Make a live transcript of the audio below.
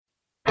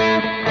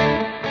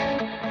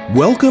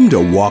Welcome to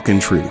Walk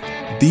in Truth.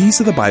 These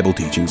are the Bible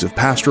teachings of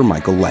Pastor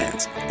Michael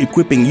Lance,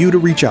 equipping you to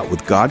reach out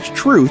with God's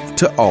truth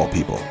to all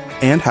people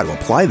and how to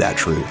apply that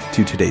truth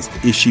to today's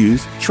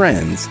issues,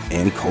 trends,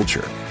 and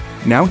culture.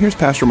 Now here's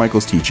Pastor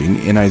Michael's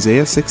teaching in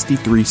Isaiah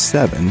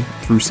 63:7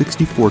 through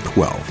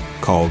 64:12,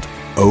 called,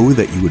 "Oh,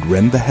 that you would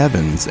rend the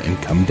heavens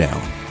and come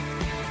down."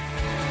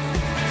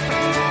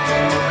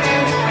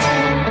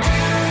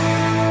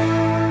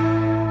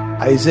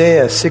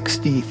 Isaiah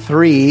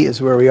 63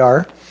 is where we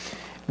are.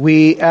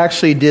 We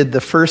actually did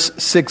the first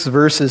 6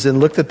 verses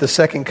and looked at the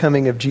second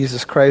coming of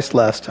Jesus Christ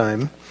last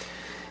time.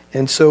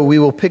 And so we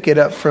will pick it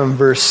up from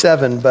verse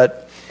 7,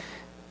 but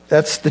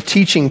that's the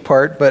teaching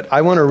part. But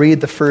I want to read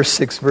the first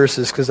 6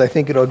 verses because I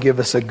think it'll give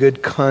us a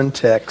good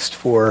context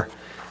for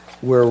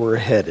where we're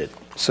headed.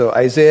 So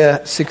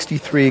Isaiah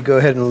 63, go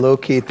ahead and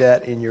locate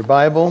that in your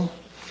Bible.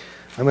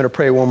 I'm going to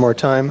pray one more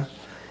time.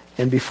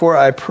 And before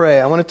I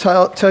pray, I want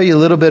to tell you a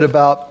little bit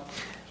about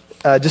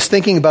just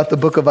thinking about the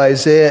book of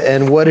Isaiah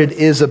and what it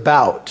is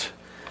about.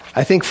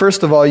 I think,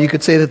 first of all, you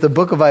could say that the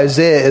book of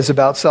Isaiah is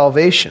about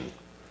salvation.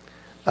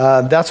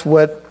 That's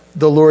what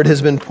the Lord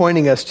has been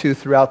pointing us to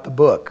throughout the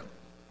book.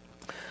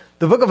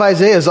 The book of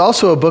Isaiah is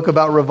also a book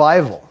about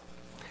revival.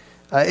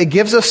 It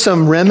gives us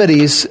some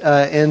remedies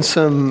and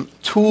some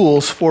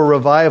tools for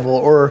revival,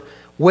 or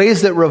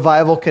ways that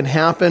revival can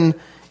happen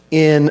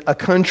in a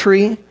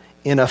country,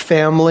 in a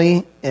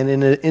family, and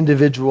in an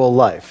individual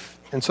life.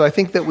 And so I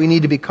think that we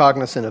need to be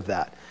cognizant of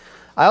that.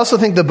 I also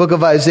think the book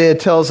of Isaiah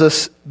tells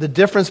us the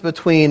difference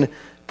between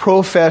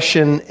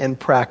profession and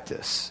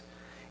practice.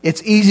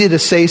 It's easy to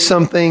say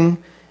something.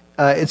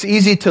 It's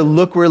easy to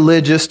look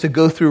religious, to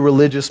go through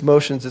religious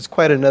motions. It's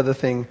quite another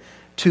thing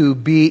to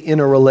be in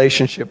a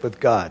relationship with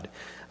God.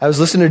 I was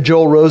listening to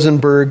Joel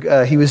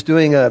Rosenberg. He was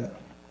doing a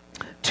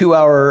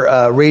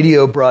 2-hour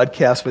radio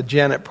broadcast with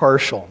Janet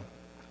Parshall.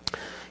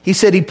 He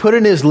said he put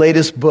in his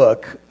latest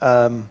book,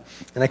 and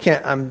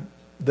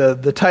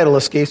the title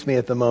escapes me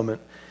at the moment,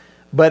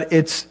 but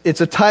it's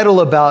a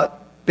title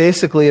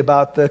basically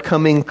about the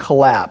coming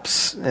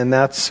collapse, and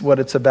that's what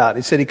it's about.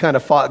 He said he kind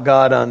of fought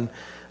God on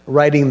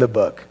writing the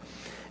book.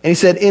 And he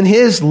said in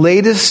his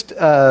latest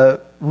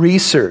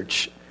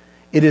research,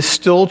 it is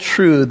still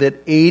true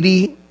that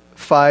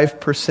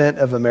 85%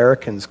 of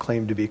Americans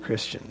claim to be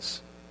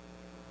Christians.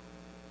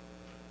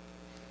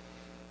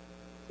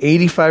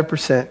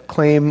 85%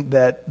 claim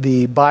that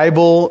the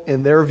Bible,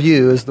 in their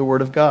view, is the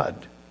Word of God.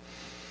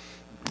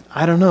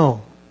 I don't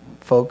know,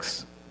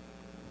 folks.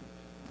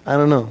 I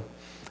don't know.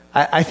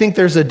 I think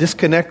there's a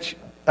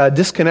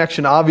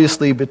disconnection,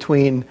 obviously,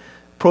 between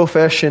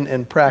profession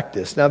and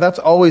practice. Now, that's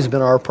always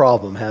been our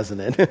problem,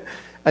 hasn't it?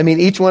 I mean,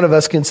 each one of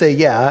us can say,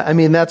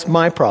 that's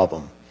my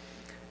problem.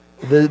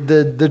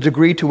 The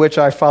degree to which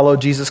I follow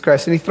Jesus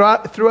Christ. And he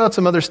threw out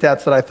some other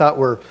stats that I thought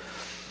were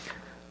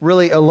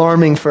really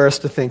alarming for us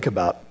to think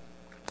about.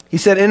 He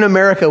said, in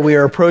America, we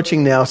are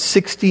approaching now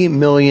 60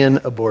 million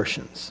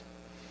abortions.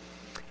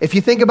 If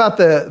you think about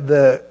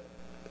the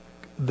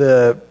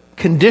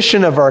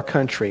condition of our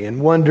country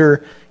and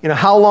wonder,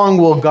 how long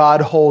will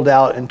God hold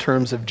out in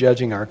terms of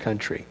judging our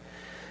country?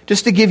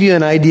 Just to give you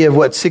an idea of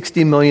what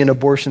 60 million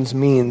abortions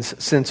means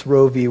since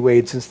Roe v.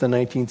 Wade, since the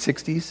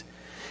 1960s,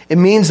 it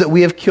means that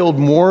we have killed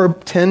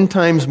 10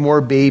 times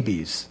more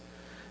babies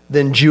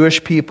than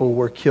Jewish people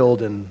were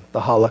killed in the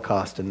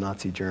Holocaust in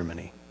Nazi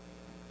Germany.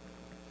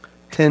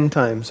 10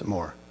 times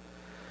more.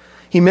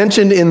 He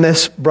mentioned in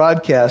this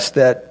broadcast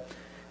that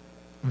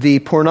the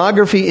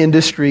pornography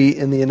industry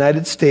in the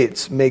United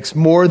States makes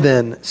more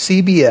than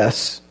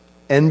CBS,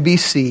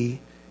 NBC,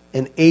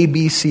 and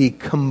ABC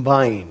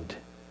combined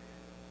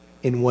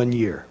in 1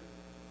 year.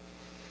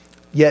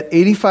 Yet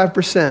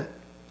 85%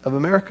 of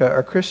America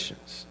are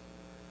Christians.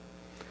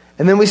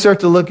 And then we start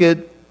to look at,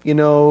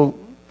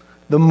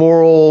 the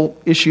moral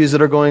issues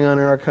that are going on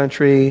in our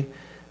country.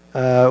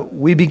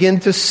 We begin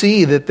to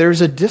see that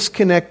there's a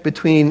disconnect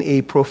between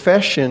a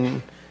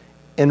profession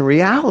and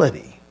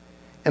reality.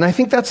 And I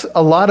think that's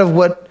a lot of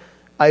what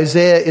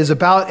Isaiah is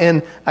about.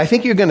 And I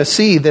think you're going to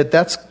see that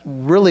that's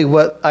really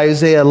what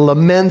Isaiah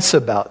laments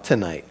about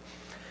tonight.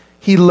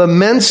 He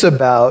laments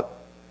about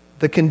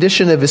the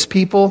condition of his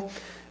people.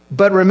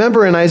 But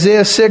remember, in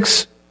Isaiah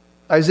 6,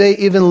 Isaiah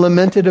even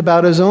lamented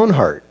about his own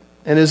heart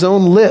and his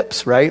own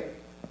lips, right?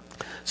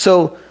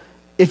 So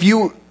if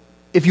you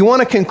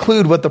want to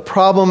conclude what the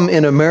problem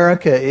in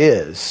America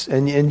is,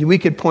 and we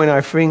could point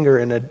our finger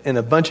in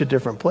a bunch of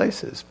different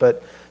places,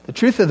 but the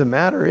truth of the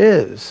matter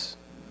is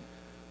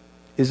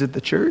it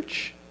the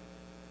church?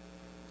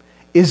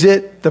 Is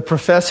it the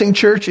professing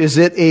church? Is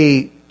it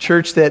a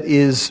church that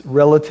is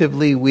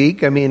relatively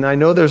weak? I mean, I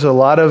know there's a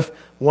lot of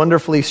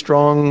wonderfully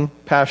strong,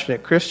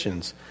 passionate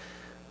Christians,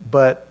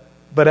 but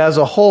as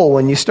a whole,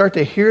 when you start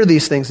to hear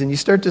these things and you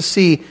start to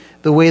see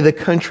the way the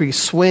country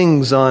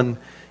swings on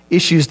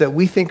issues that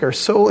we think are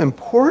so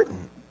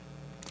important,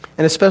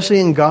 and especially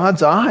in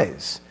God's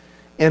eyes,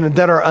 and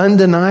that are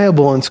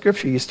undeniable in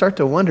Scripture, you start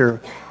to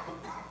wonder,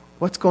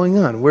 what's going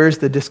on? Where's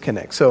the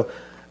disconnect? So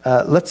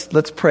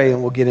let's pray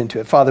and we'll get into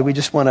it. Father, we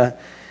just want to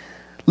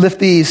lift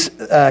these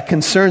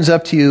concerns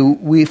up to you,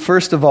 we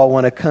first of all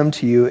want to come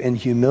to you in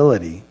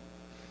humility,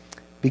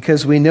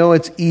 because we know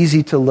it's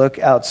easy to look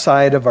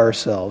outside of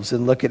ourselves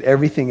and look at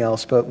everything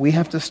else, but we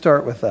have to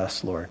start with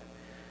us, Lord.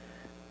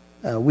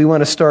 We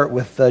want to start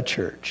with the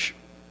church.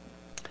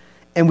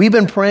 And we've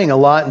been praying a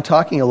lot and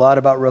talking a lot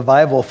about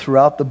revival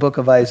throughout the book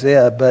of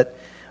Isaiah, but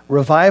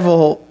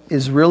revival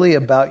is really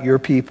about your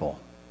people.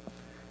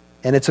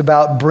 And it's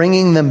about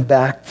bringing them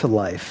back to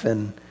life.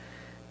 And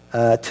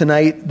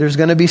tonight, there's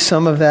going to be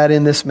some of that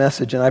in this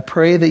message. And I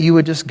pray that you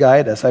would just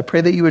guide us. I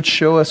pray that you would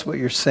show us what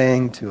you're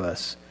saying to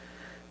us.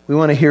 We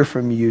want to hear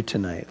from you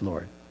tonight,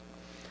 Lord.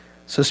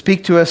 So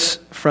speak to us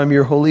from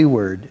your holy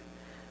word.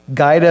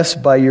 Guide us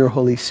by your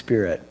Holy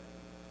Spirit.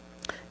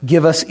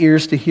 Give us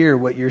ears to hear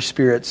what your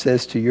Spirit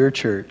says to your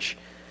church.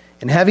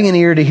 And having an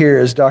ear to hear,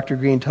 as Dr.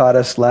 Green taught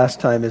us last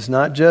time, is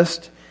not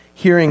just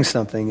hearing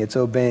something, it's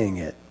obeying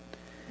it.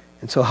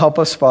 And so help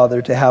us,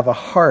 Father, to have a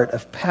heart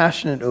of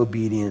passionate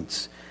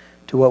obedience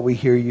to what we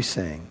hear you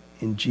saying.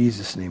 In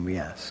Jesus' name we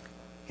ask.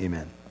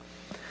 Amen.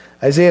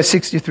 Isaiah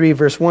 63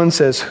 verse 1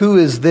 says, "Who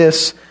is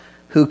this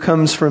who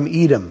comes from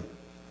Edom,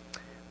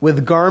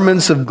 with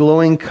garments of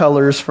glowing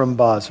colors from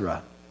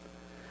Basra?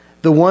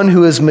 The one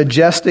who is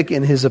majestic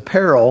in his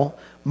apparel,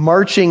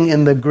 marching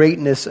in the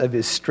greatness of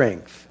his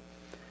strength.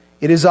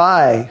 It is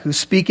I who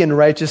speak in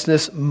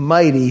righteousness,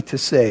 mighty to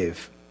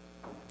save.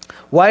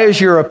 Why is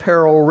your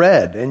apparel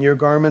red, and your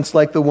garments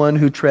like the one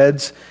who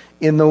treads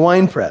in the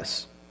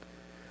winepress?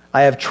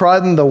 I have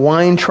trodden the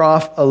wine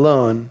trough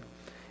alone,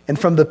 and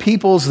from the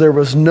peoples there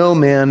was no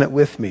man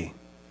with me.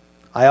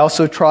 I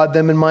also trod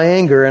them in my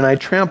anger, and I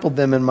trampled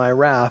them in my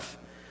wrath,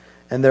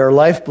 and their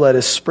lifeblood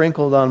is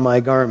sprinkled on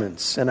my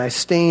garments, and I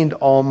stained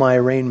all my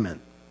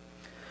raiment.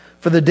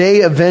 For the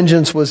day of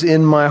vengeance was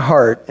in my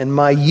heart, and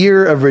my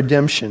year of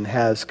redemption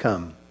has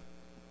come.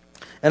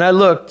 And I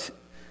looked,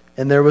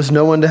 and there was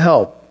no one to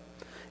help.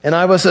 And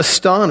I was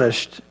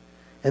astonished,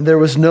 and there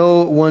was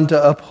no one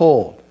to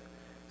uphold.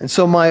 And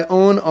so my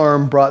own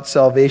arm brought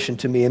salvation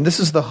to me." And this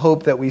is the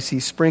hope that we see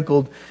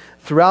sprinkled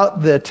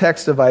throughout the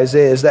text of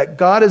Isaiah, is that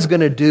God is going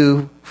to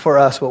do for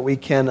us what we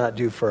cannot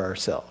do for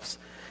ourselves.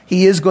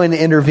 He is going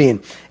to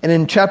intervene. And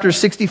in chapters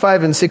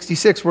 65 and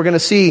 66, we're going to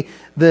see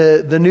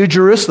the New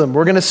Jerusalem.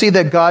 We're going to see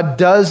that God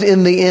does,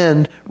 in the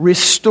end,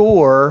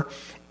 restore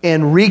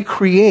and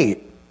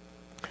recreate.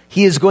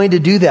 He is going to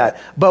do that.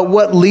 But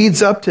what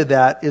leads up to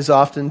that is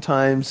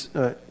oftentimes,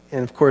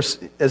 and of course,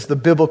 as the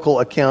biblical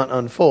account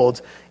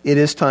unfolds, it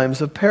is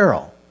times of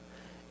peril.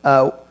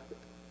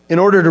 In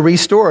order to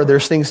restore,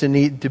 there's things that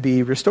need to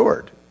be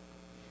restored.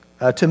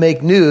 To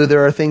make new,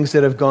 there are things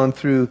that have gone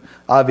through,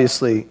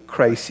 obviously,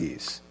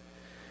 crises.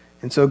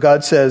 And so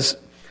God says,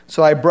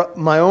 "So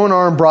my own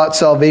arm brought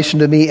salvation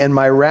to me, and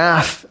my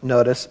wrath,"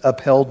 notice,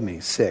 "upheld me."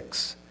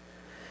 6.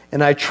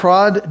 "And I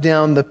trod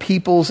down the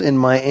peoples in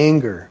my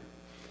anger,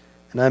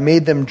 and I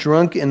made them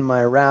drunk in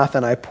my wrath,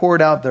 and I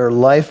poured out their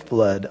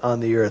lifeblood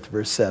on the earth."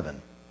 Verse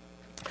 7.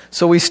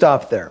 So we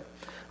stopped there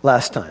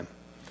last time.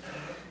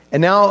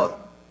 And now,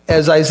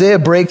 as Isaiah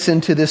breaks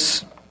into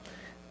this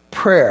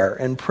prayer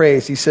and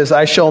praise, he says,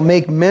 "I shall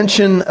make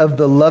mention of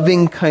the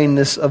loving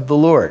kindness of the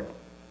Lord.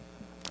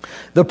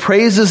 The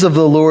praises of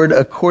the Lord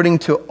according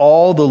to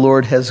all the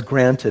Lord has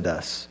granted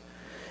us,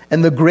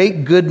 and the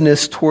great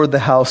goodness toward the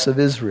house of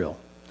Israel,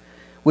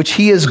 which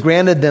he has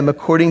granted them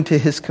according to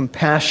his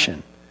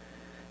compassion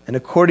and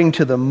according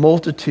to the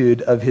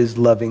multitude of his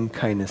loving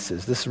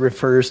kindnesses." This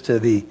refers to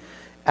the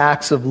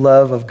acts of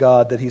love of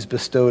God that he's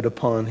bestowed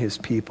upon his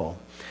people.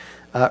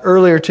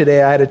 Earlier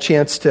today, I had a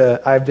chance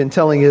I've been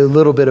telling you a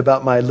little bit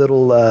about my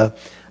little,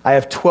 I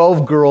have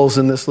 12 girls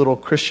in this little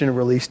Christian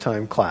Release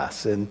Time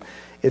class, and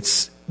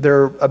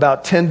they're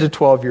about 10 to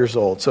 12 years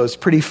old. So it's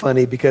pretty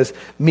funny because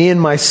me and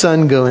my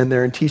son go in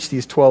there and teach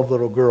these 12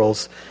 little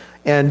girls.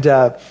 And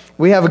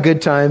we have a good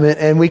time,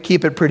 and we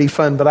keep it pretty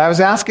fun. But I was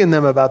asking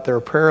them about their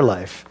prayer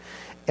life.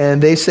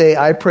 And they say,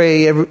 I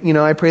pray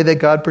that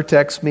God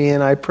protects me,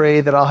 and I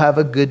pray that I'll have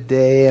a good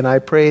day, and I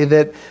pray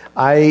that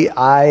I.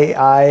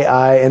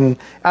 And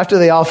after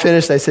they all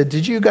finished, I said,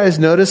 "Did you guys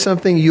notice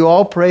something? You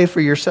all pray for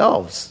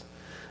yourselves.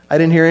 I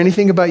didn't hear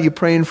anything about you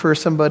praying for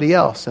somebody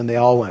else." And they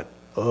all went,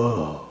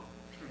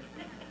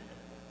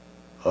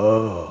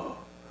 Oh,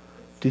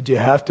 did you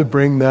have to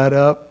bring that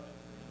up?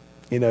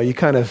 You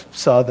kind of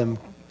saw them.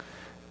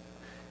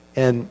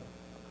 And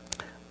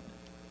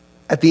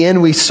at the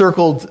end, we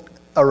circled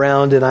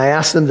around, and I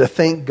asked them to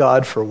thank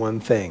God for one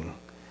thing.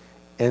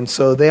 And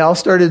so they all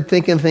started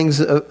thinking of things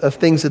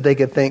that they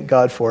could thank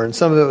God for. And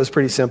some of it was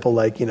pretty simple,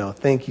 like,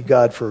 thank you,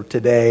 God, for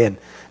today. And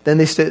then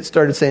they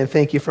started saying,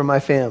 thank you for my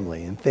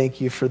family, and thank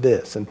you for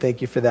this, and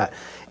thank you for that.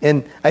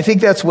 And I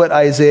think that's what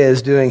Isaiah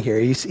is doing here.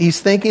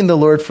 He's thanking the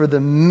Lord for the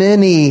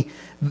many,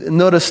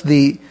 notice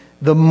the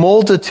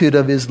multitude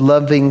of his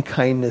loving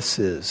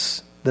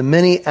kindnesses, the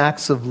many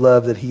acts of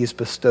love that he has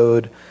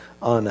bestowed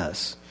on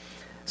us.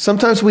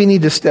 Sometimes we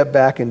need to step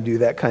back and do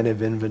that kind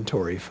of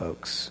inventory,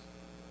 folks.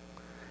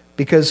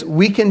 Because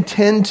we can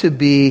tend to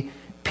be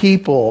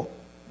people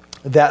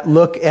that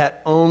look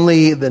at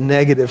only the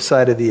negative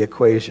side of the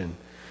equation.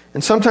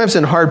 And sometimes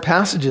in hard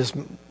passages,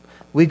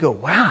 we go,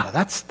 wow,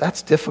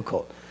 that's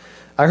difficult.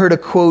 I heard a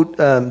quote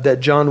that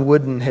John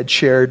Wooden had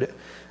shared.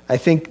 I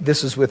think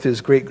this is with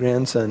his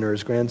great-grandson or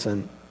his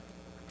grandson.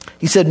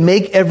 He said,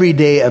 make every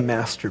day a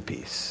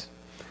masterpiece.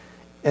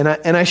 And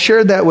I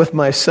shared that with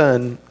my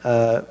son,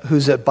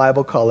 who's at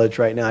Bible college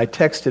right now. I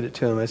texted it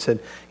to him. I said,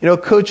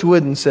 Coach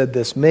Wooden said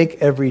this, make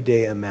every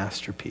day a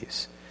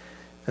masterpiece.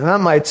 And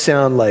that might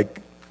sound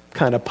like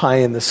kind of pie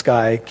in the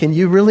sky. Can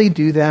you really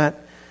do that?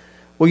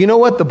 Well, you know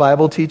what the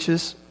Bible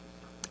teaches?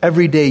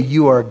 Every day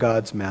you are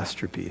God's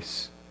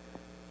masterpiece.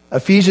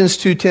 Ephesians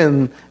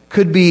 2:10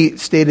 could be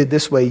stated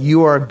this way,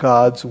 you are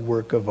God's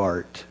work of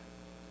art.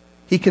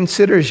 He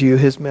considers you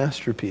his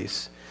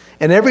masterpiece.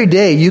 And every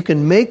day you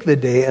can make the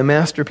day a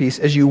masterpiece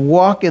as you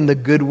walk in the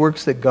good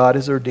works that God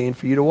has ordained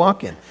for you to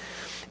walk in.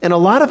 And a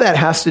lot of that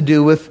has to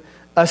do with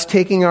us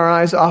taking our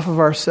eyes off of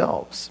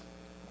ourselves.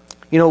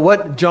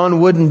 What John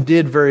Wooden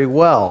did very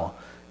well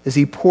is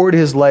he poured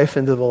his life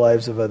into the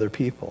lives of other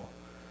people.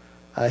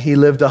 He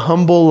lived a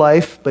humble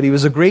life, but he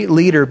was a great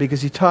leader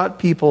because he taught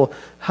people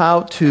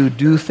how to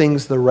do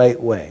things the right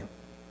way.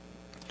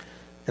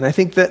 And I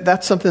think that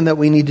that's something that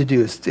we need to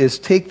do, is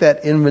take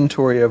that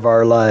inventory of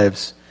our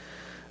lives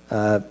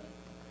and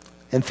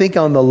think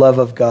on the love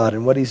of God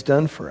and what he's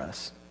done for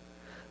us.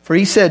 For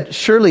he said,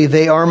 surely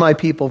they are my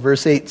people,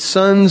 verse 8,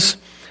 sons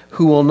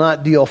who will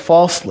not deal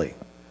falsely.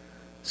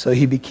 So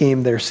he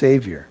became their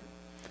Savior.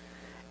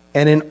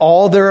 And in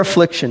all their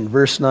affliction,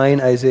 verse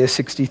 9, Isaiah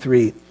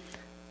 63,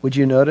 would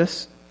you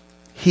notice?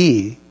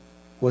 He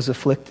was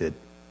afflicted.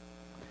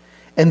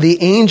 And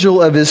the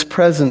angel of his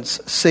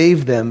presence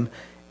saved them.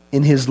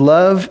 In his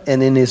love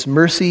and in his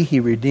mercy he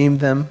redeemed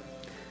them.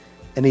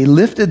 And he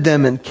lifted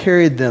them and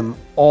carried them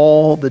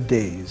all the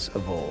days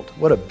of old.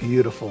 What a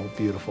beautiful,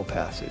 beautiful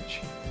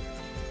passage.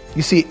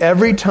 You see,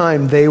 every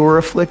time they were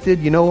afflicted,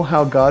 you know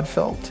how God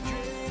felt?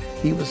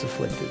 He was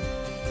afflicted.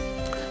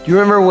 Do you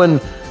remember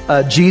when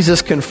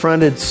Jesus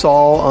confronted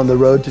Saul on the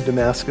road to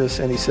Damascus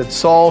and he said,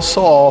 Saul,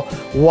 Saul,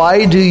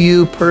 why do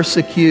you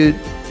persecute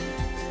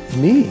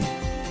me?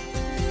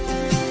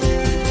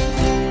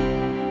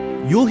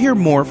 You'll hear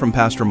more from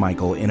Pastor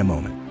Michael in a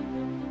moment.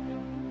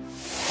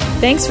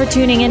 Thanks for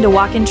tuning in to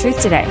Walk in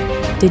Truth today.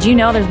 Did you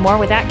know there's more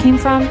where that came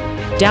from?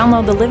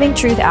 Download the Living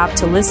Truth app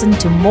to listen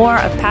to more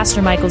of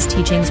Pastor Michael's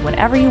teachings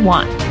whenever you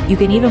want. You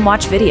can even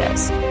watch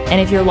videos.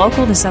 And if you're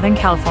local to Southern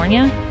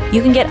California,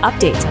 you can get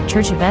updates on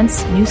church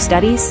events, new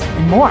studies,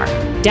 and more.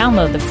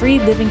 Download the free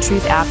Living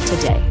Truth app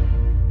today.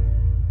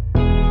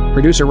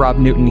 Producer Rob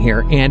Newton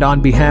here, and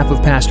on behalf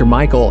of Pastor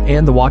Michael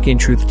and the Walk in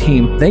Truth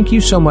team, thank you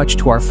so much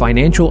to our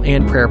financial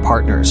and prayer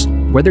partners.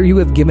 Whether you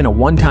have given a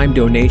one-time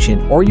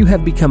donation or you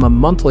have become a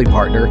monthly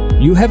partner,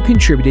 you have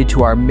contributed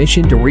to our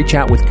mission to reach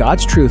out with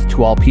God's truth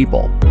to all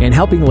people and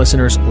helping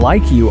listeners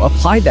like you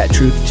apply that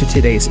truth to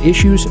today's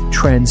issues,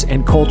 trends,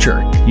 and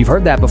culture. You've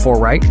heard that before,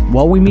 right?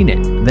 Well, we mean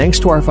it. Thanks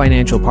to our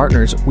financial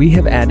partners, we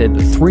have added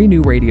 3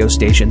 new radio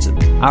stations.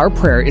 Our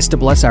prayer is to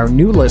bless our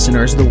new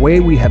listeners the way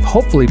we have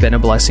hopefully been a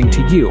blessing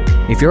to you.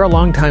 If you're a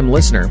longtime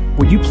listener,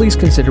 would you please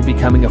consider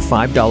becoming a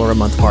 $5 a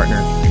month partner?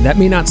 That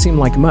may not seem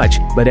like much,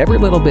 but every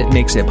little bit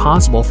makes it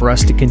possible for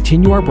us to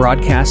continue our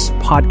broadcasts,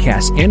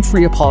 podcasts, and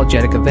free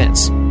apologetic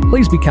events.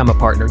 Please become a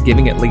partner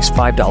giving at least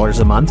 $5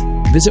 a month.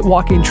 Visit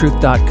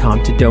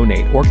walkintruth.com to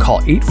donate or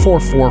call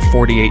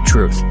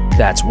 844-48-TRUTH.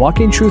 That's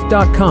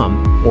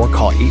walkintruth.com or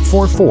call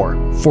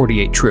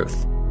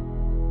 844-48-TRUTH.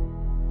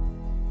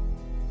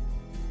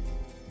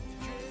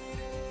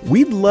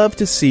 We'd love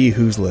to see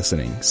who's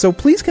listening, so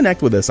please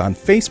connect with us on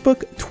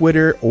Facebook,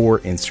 Twitter, or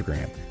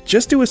Instagram.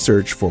 Just do a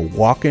search for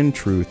Walk in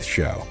Truth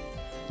Show.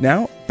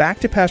 Now, back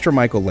to Pastor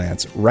Michael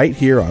Lance right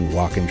here on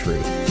Walk in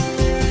Truth.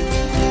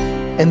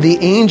 And the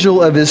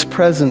angel of his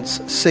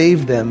presence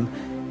saved them.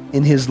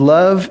 In his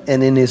love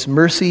and in his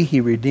mercy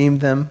he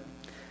redeemed them.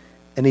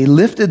 And he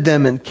lifted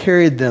them and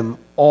carried them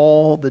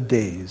all the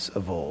days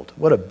of old.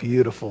 What a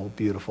beautiful,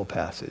 beautiful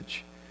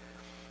passage.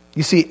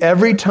 You see,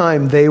 every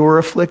time they were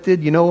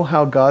afflicted, you know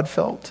how God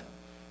felt?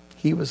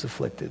 He was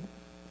afflicted.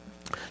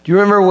 Do you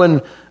remember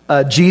when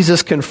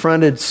Jesus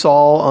confronted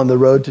Saul on the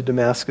road to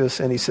Damascus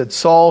and he said,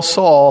 Saul,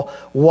 Saul,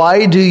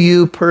 why do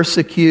you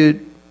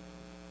persecute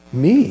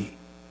me?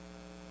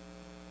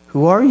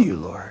 Who are you,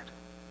 Lord?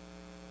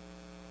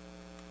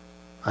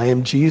 I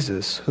am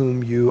Jesus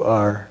whom you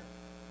are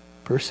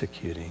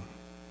persecuting.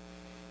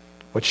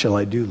 What shall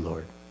I do,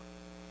 Lord?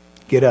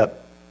 Get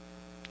up.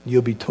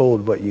 You'll be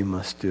told what you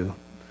must do.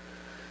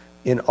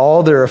 In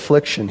all their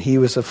affliction, he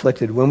was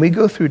afflicted. When we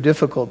go through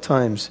difficult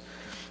times,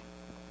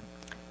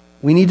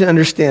 we need to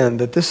understand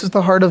that this is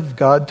the heart of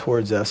God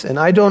towards us. And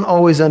I don't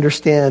always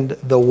understand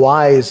the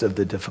whys of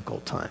the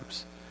difficult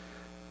times.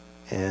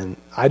 And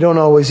I don't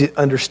always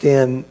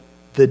understand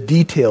the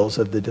details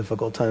of the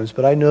difficult times.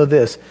 But I know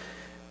this.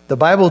 The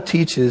Bible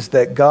teaches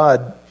that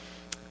God,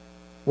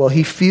 well,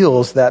 he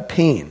feels that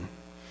pain.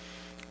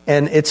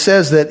 And it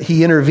says that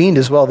he intervened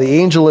as well. The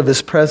angel of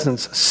his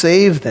presence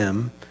saved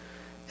them.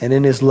 And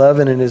in his love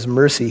and in his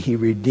mercy, he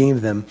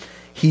redeemed them.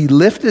 He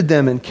lifted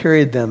them and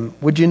carried them,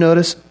 would you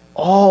notice,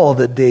 all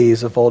the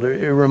days of old.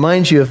 It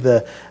reminds you of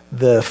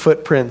the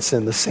footprints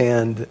in the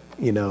sand,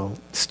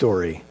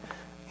 story.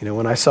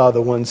 When I saw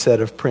the one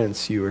set of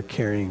prints, you were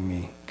carrying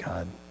me,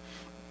 God.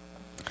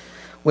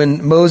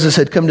 When Moses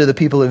had come to the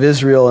people of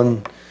Israel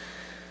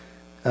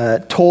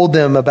and told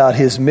them about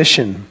his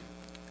mission,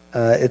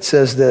 it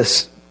says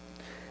this.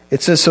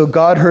 It says, "So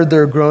God heard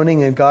their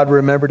groaning, and God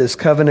remembered his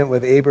covenant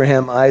with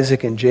Abraham,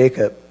 Isaac, and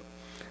Jacob."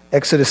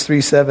 Exodus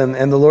 3:7,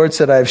 "And the Lord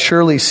said, I have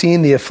surely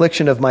seen the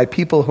affliction of my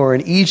people who are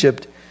in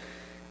Egypt,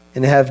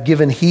 and have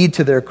given heed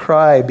to their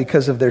cry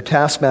because of their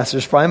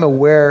taskmasters, for I am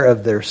aware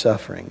of their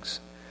sufferings."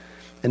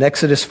 And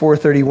Exodus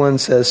 4:31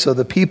 says, "So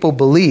the people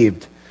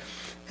believed,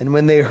 and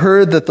when they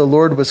heard that the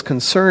Lord was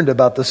concerned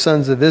about the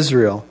sons of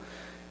Israel,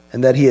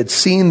 and that he had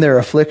seen their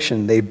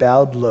affliction, they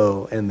bowed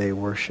low and they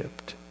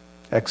worshipped."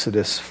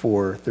 Exodus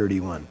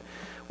 4:31.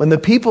 When the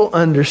people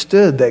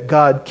understood that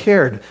God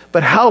cared,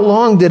 but how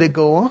long did it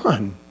go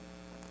on?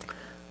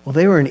 Well,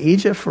 they were in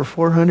Egypt for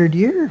 400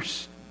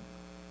 years.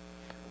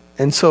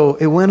 And so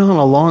it went on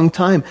a long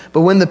time.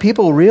 But when the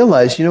people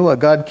realized,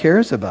 God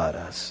cares about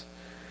us.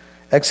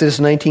 Exodus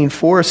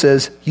 19:4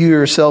 says, "You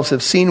yourselves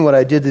have seen what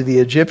I did to the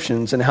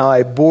Egyptians, and how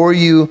I bore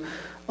you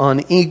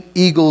on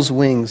eagle's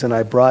wings, and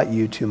I brought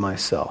you to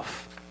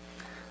myself."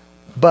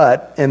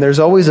 But, and there's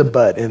always a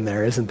but in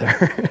there, isn't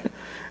there?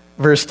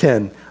 Verse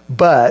 10,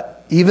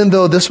 "But even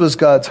though this was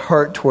God's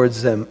heart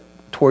towards them,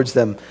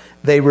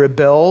 they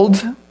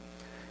rebelled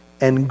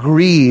and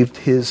grieved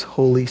his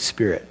Holy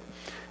Spirit."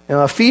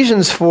 Now,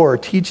 Ephesians 4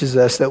 teaches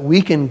us that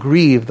we can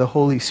grieve the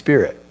Holy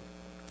Spirit.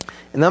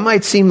 And that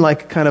might seem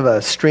like kind of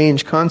a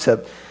strange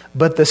concept,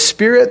 but the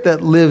Spirit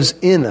that lives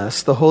in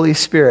us, the Holy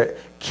Spirit,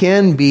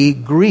 can be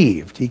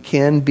grieved. He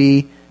can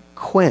be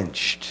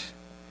quenched.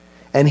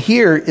 And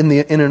here in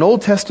an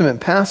Old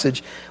Testament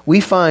passage, we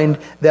find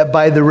that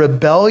by the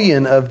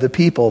rebellion of the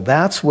people,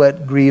 that's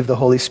what grieved the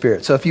Holy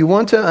Spirit. So if you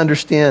want to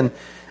understand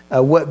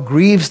what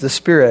grieves the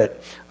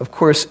Spirit, of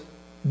course,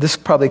 this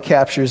probably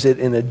captures it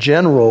in a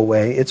general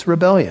way. It's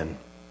rebellion.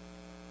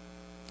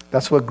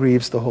 That's what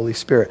grieves the Holy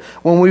Spirit.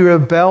 When we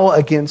rebel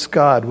against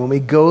God, when we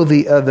go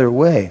the other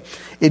way,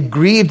 it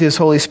grieved his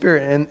Holy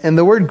Spirit. And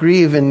the word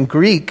grieve in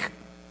Greek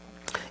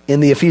in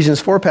the Ephesians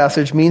 4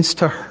 passage means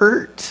to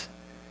hurt.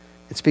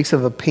 It speaks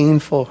of a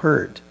painful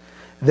hurt.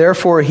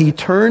 Therefore, he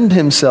turned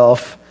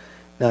himself,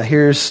 now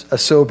here's a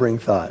sobering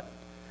thought,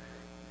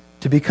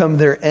 to become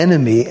their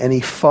enemy, and he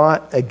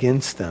fought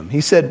against them.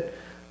 He said,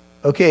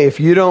 okay,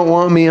 if you don't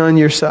want me on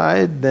your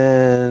side,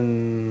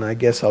 then I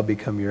guess I'll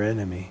become your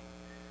enemy.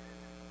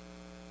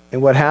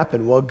 And what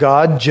happened? Well,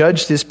 God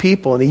judged his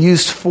people, and he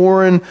used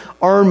foreign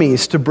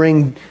armies to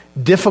bring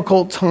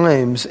difficult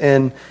times,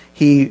 and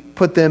he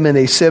put them in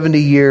a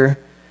 70-year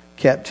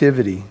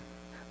captivity.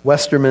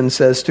 Westerman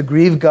says, to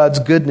grieve God's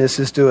goodness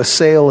is to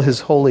assail his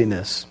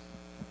holiness.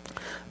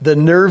 The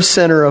nerve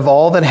center of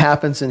all that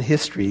happens in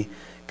history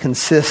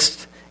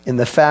consists in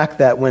the fact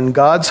that when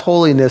God's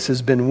holiness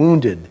has been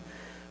wounded,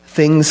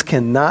 things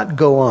cannot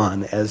go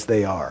on as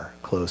they are,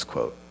 close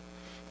quote.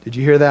 Did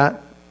you hear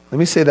that? Let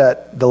me say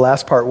that, the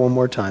last part one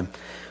more time.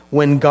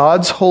 When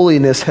God's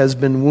holiness has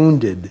been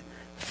wounded,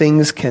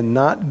 things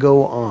cannot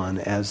go on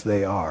as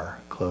they are,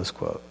 close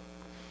quote.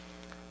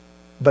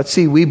 But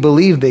see, we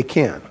believe they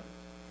can.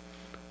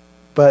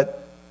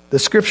 But the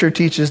scripture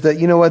teaches that,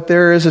 you know what,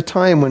 there is a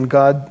time when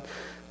God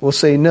will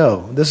say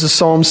no. This is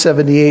Psalm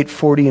 78,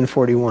 40 and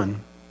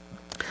 41.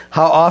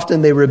 How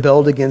often they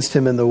rebelled against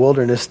him in the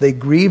wilderness. They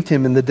grieved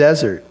him in the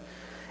desert.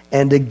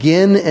 And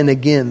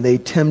again they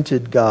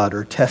tempted God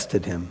or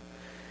tested him.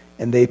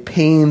 And they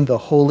pained the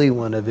Holy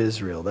One of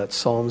Israel. That's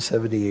Psalm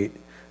 78,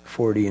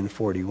 40 and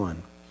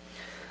 41.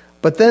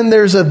 But then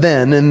there's a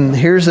then, and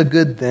here's a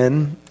good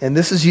then. And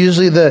this is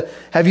usually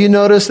have you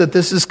noticed that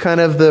this is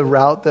kind of the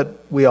route that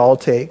we all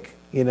take?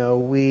 You know,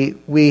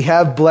 we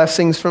have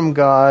blessings from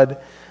God.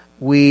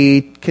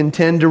 We can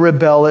tend to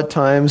rebel at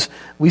times.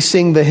 We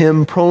sing the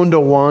hymn, prone to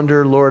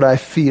wander, Lord, I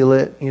feel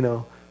it. You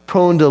know,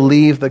 prone to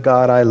leave the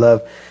God I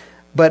love.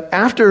 But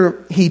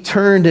after he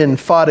turned and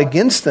fought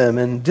against them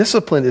and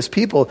disciplined his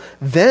people,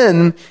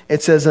 then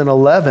it says in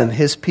 11,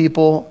 his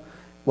people,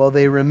 well,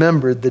 they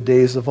remembered the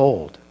days of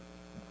old.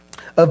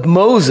 Of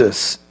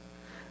Moses.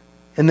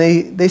 And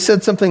they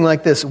said something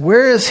like this,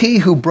 where is he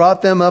who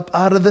brought them up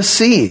out of the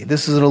sea?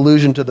 This is an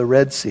allusion to the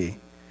Red Sea.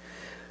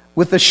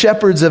 With the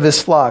shepherds of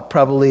his flock,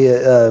 probably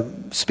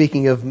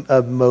speaking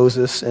of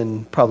Moses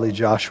and probably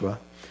Joshua.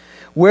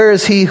 Where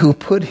is he who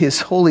put his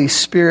Holy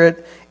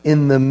Spirit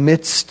in the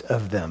midst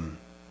of them?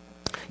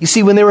 You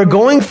see, when they were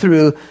going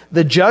through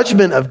the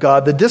judgment of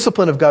God, the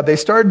discipline of God, they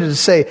started to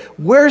say,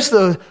 where's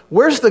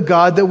the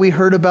God that we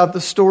heard about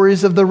the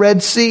stories of the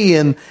Red Sea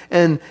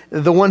and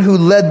the one who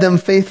led them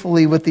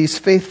faithfully with these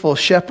faithful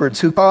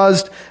shepherds, who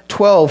caused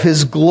 12,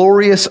 his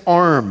glorious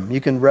arm, you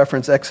can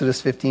reference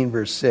Exodus 15,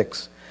 verse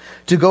 6,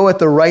 to go at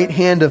the right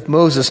hand of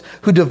Moses,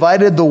 who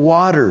divided the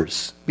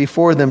waters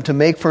before them to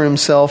make for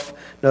himself,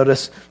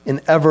 notice,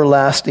 an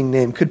everlasting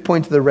name. Could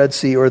point to the Red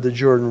Sea or the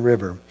Jordan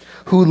River.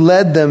 Who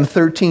led them,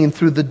 13,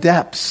 through the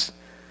depths,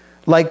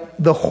 Like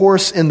the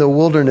horse in the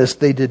wilderness,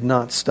 they did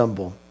not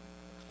stumble.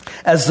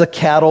 As the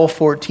cattle,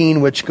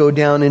 14, which go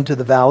down into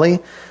the valley,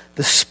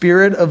 the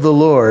Spirit of the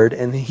Lord,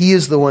 and He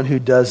is the one who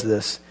does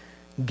this,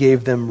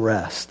 gave them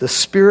rest. The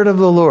Spirit of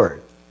the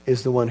Lord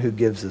is the one who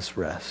gives us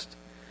rest.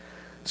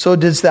 So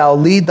didst thou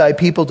lead thy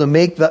people to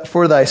make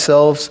for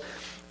thyself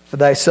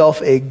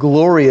a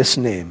glorious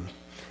name.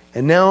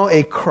 And now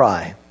a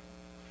cry.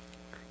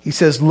 He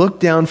says, look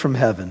down from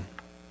heaven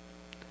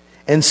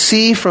and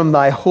see from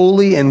thy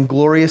holy and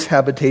glorious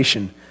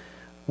habitation.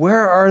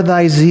 Where are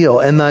thy zeal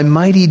and thy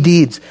mighty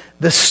deeds?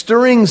 The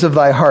stirrings of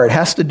thy heart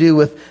has to do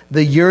with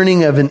the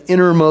yearning of the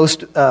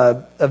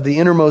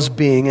innermost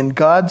being, and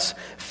God's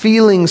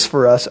feelings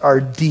for us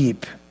are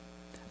deep.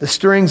 The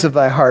stirrings of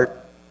thy heart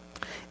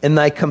and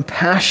thy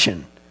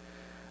compassion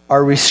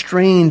are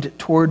restrained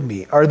toward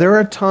me. Are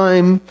there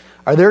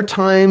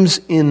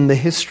times in the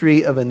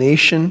history of a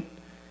nation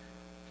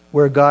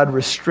where God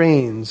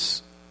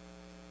restrains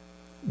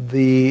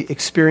the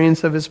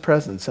experience of His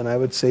presence? And I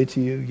would say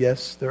to you,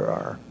 yes, there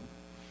are.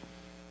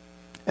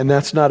 And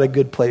that's not a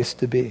good place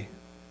to be.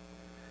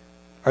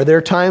 Are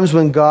there times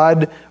when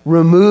God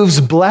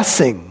removes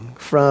blessing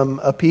from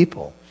a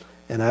people?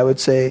 And I would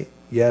say,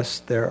 yes,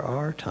 there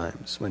are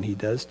times when He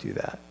does do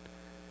that.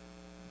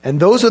 And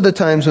those are the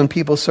times when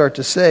people start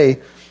to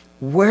say,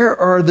 where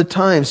are the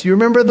times? You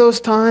remember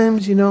those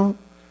times,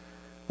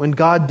 when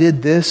God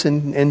did this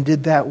and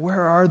did that?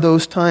 Where are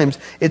those times?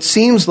 It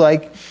seems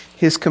like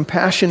His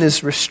compassion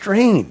is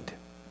restrained.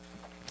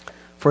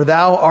 For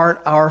thou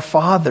art our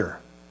Father.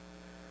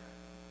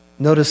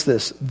 Notice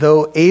this,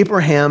 though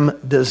Abraham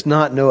does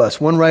not know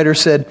us. One writer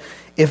said,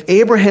 if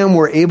Abraham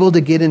were able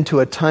to get into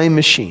a time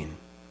machine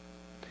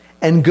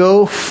and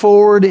go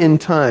forward in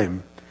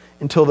time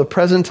until the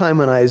present time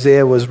when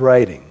Isaiah was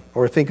writing,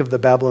 or think of the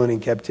Babylonian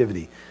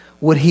captivity,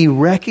 would he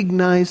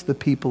recognize the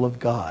people of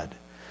God?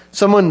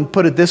 Someone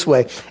put it this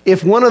way,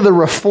 if one of the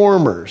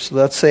reformers,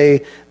 let's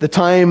say the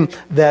time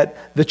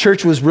that the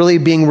church was really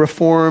being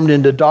reformed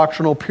into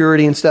doctrinal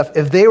purity and stuff,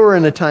 if they were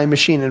in a time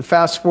machine and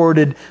fast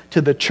forwarded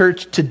to the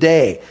church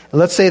today, and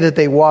let's say that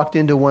they walked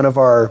into one of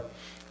our,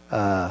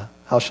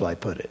 how shall I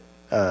put it,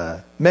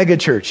 mega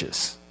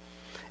churches,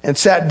 and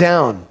sat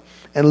down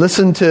and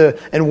listened to,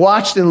 and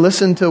watched and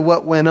listened to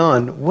what went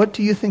on, what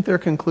do you think their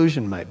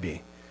conclusion might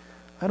be?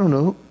 I don't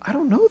know. I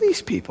don't know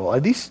these people. Are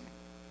these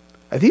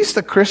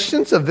the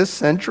Christians of this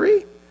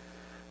century?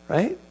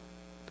 Right?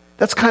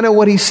 That's kind of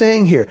what he's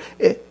saying here.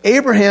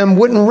 Abraham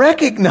wouldn't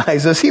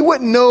recognize us. He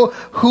wouldn't know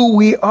who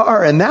we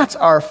are. And that's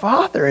our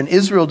Father. And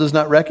Israel does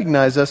not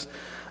recognize us,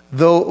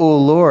 though, O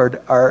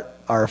Lord, art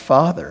our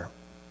Father.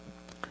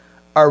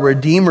 Our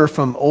Redeemer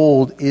from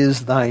old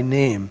is thy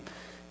name.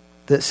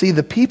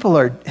 The people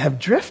have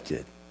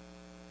drifted.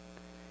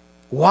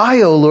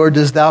 Why, O Lord,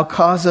 dost thou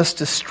cause us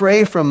to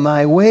stray from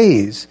thy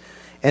ways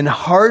and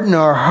harden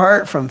our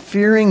heart from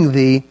fearing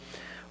thee?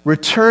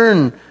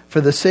 Return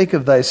for the sake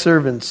of thy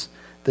servants,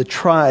 the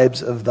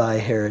tribes of thy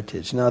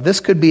heritage. Now,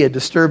 this could be a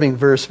disturbing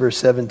verse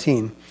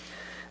 17,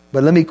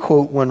 but let me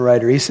quote one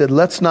writer. He said,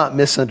 let's not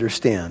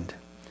misunderstand.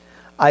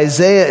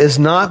 Isaiah is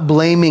not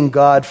blaming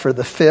God for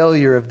the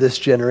failure of this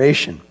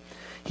generation.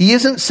 He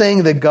isn't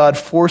saying that God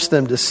forced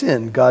them to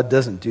sin. God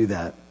doesn't do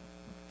that.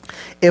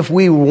 If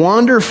we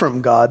wander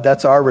from God,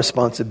 that's our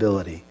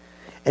responsibility.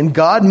 And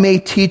God may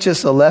teach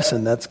us a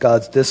lesson, that's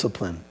God's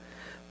discipline,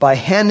 by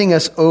handing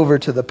us over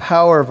to the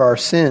power of our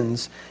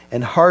sins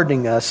and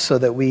hardening us so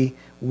that we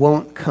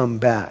won't come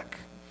back.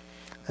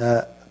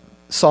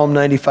 Psalm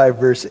 95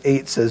 verse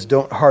 8 says,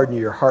 don't harden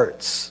your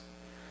hearts.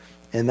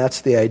 And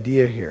that's the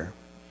idea here.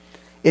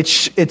 It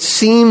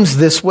seems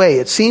this way.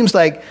 It seems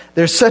like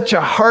there's such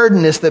a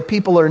hardness that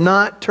people are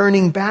not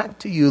turning back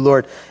to you,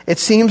 Lord. It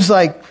seems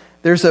like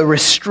there's a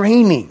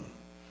restraining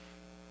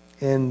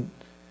and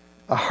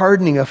a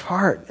hardening of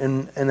heart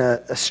and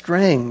a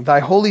straying. Thy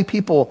holy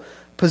people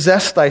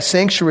possess thy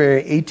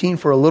sanctuary, 18,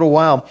 for a little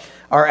while.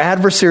 Our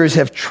adversaries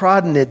have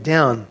trodden it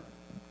down.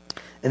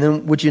 And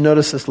then would you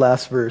notice this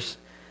last verse?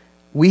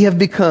 We have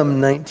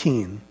become,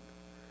 19,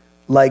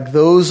 like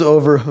those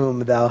over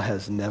whom thou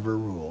hast never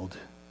ruled,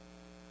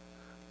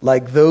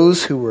 like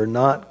those who were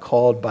not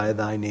called by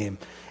thy name.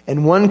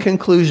 And one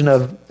conclusion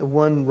of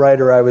one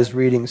writer I was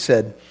reading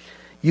said,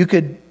 you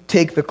could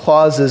take the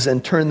clauses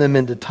and turn them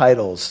into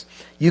titles.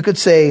 You could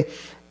say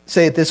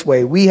it this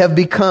way, we have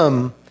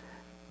become,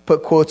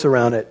 put quotes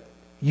around it,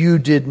 you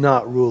did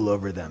not rule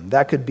over them.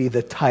 That could be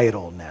the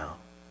title now.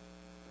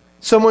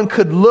 Someone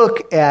could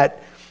look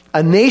at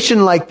a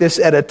nation like this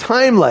at a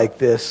time like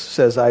this,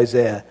 says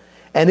Isaiah,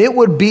 and it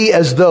would be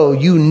as though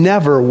you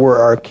never were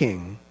our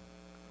king.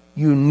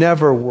 You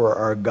never were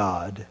our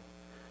God.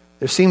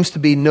 There seems to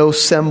be no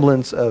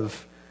semblance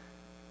of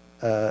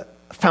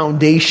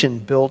foundation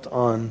built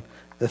on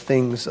the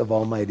things of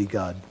Almighty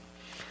God.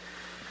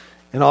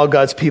 And all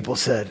God's people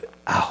said,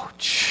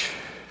 ouch.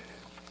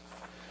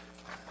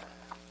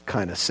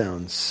 Kind of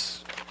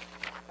sounds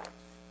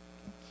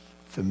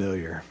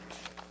familiar.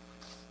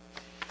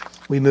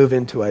 We move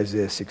into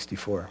Isaiah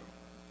 64.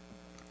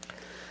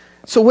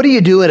 So what do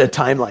you do at a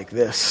time like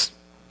this?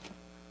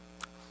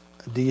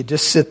 do you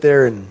just sit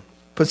there and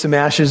put some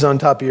ashes on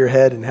top of your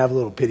head and have a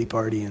little pity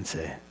party and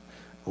say,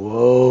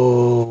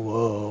 whoa,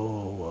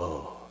 whoa,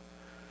 whoa?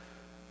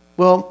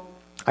 Well,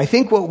 I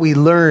think what we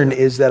learn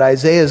is that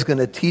Isaiah is going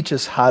to teach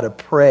us how to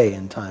pray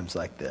in times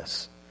like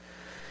this.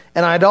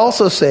 And I'd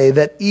also say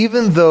that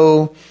even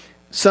though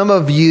some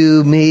of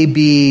you may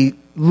be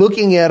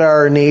looking at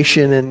our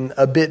nation and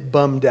a bit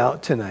bummed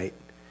out tonight,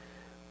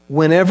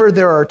 whenever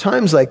there are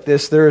times like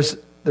this, there's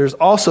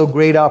also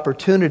great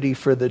opportunity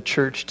for the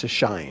church to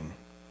shine.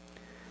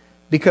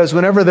 Because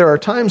whenever there are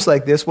times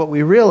like this, what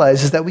we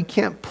realize is that we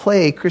can't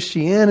play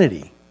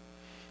Christianity.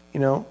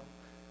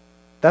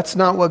 That's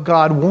not what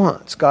God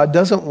wants. God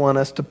doesn't want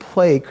us to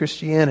play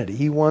Christianity.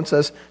 He wants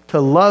us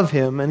to love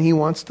Him, and He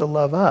wants to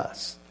love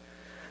us.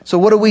 So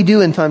what do we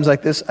do in times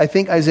like this? I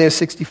think Isaiah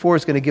 64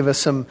 is going to give us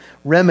some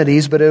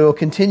remedies, but it will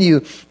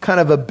continue kind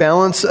of a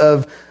balance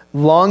of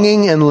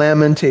longing and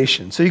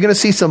lamentation. So you're going to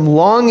see some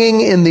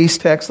longing in these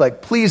texts,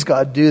 like, please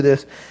God, do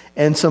this,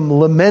 and some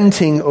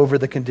lamenting over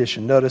the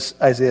condition. Notice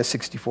Isaiah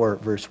 64,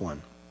 verse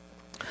 1.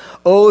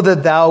 Oh,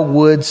 that thou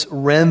wouldst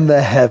rend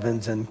the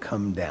heavens and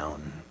come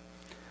down.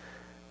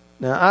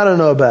 Now, I don't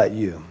know about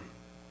you,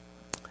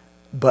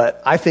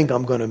 but I think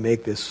I'm going to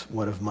make this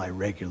one of my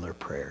regular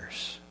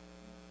prayers.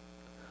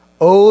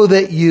 Oh,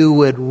 that you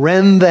would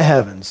rend the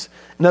heavens.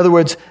 In other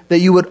words, that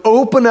you would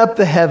open up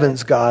the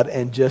heavens, God,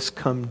 and just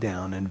come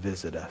down and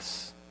visit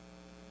us.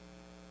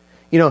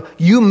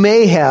 You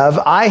may have,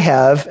 I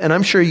have, and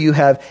I'm sure you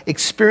have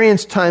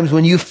experienced times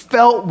when you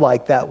felt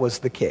like that was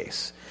the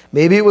case.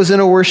 Maybe it was in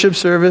a worship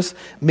service.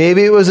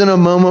 Maybe it was in a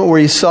moment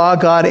where you saw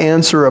God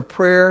answer a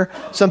prayer,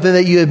 something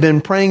that you had been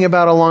praying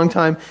about a long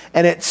time,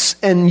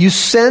 and you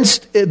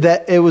sensed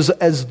that it was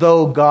as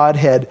though God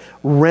had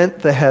rent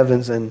the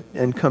heavens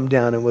and come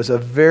down. It was a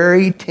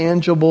very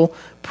tangible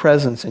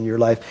presence in your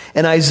life.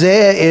 And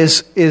Isaiah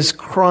is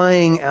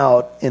crying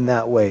out in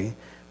that way.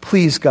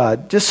 Please,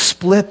 God, just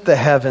split the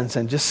heavens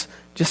and just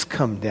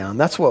come down.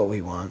 That's what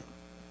we want.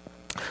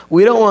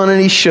 We don't want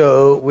any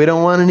show. We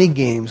don't want any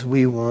games.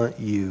 We want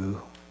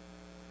you.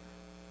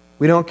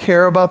 We don't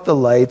care about the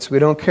lights. We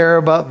don't care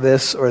about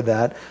this or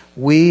that.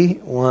 We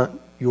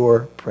want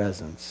your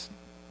presence.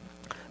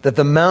 That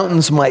the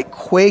mountains might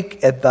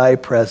quake at thy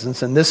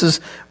presence. And this is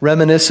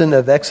reminiscent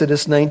of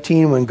Exodus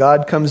 19 when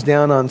God comes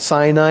down on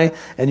Sinai.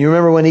 And you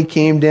remember when He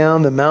came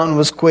down, the mountain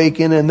was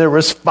quaking and there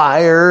was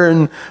fire.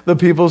 And the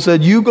people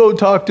said, you go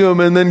talk to Him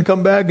and then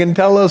come back and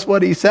tell us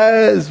what He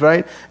says,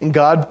 right? And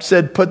God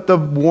said, put the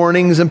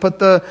warnings and put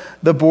the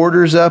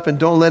borders up and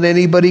don't let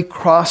anybody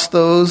cross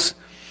those.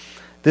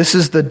 This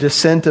is the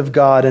descent of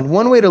God. And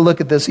one way to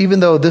look at this, even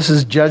though this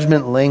is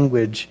judgment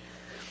language,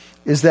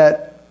 is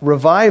that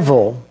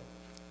revival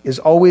is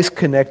always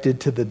connected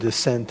to the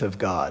descent of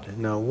God.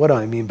 Now, what do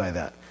I mean by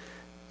that?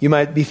 You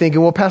might be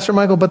thinking, well, Pastor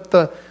Michael, but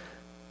the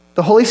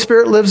Holy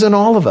Spirit lives in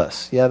all of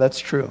us. Yeah, that's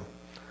true.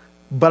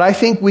 But I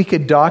think we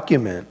could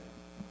document,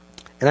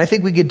 and I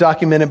think we could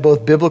document it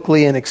both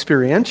biblically and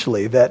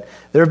experientially, that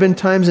there have been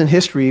times in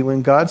history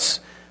when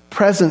God's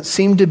presence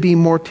seemed to be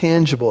more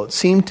tangible. It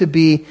seemed to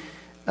be,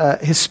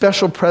 His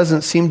special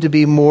presence seemed to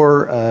be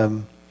more,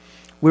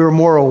 we were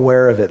more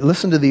aware of it.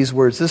 Listen to these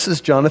words. This is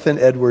Jonathan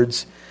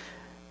Edwards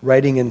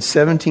writing in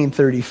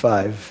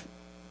 1735,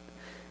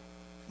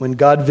 when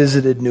God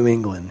visited New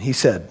England. He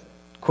said,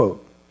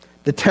 quote,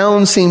 "The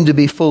town seemed to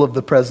be full of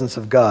the presence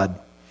of God.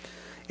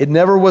 It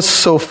never was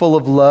so full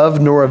of love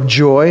nor of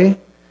joy,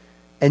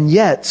 and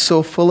yet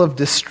so full of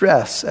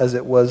distress as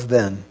it was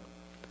then.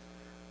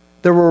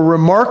 There were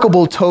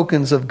remarkable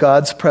tokens of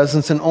God's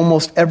presence in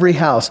almost every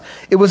house.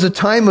 It was a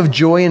time of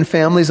joy in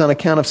families on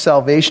account of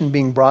salvation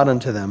being brought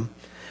unto them,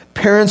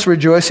 parents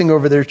rejoicing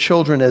over their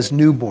children as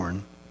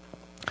newborn,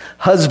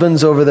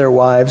 husbands over their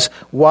wives,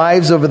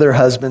 wives over their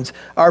husbands.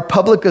 Our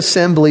public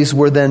assemblies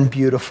were then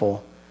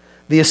beautiful.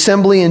 The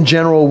assembly in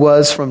general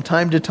was, from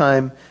time to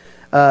time,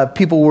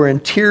 people were in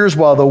tears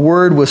while the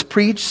word was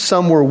preached.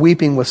 Some were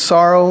weeping with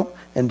sorrow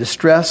and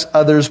distress,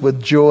 others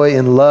with joy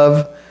and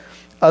love,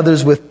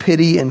 others with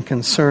pity and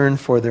concern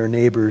for their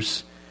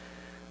neighbors.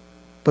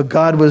 But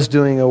God was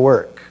doing a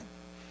work.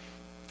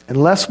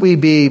 Unless we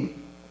be,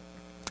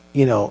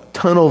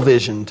 tunnel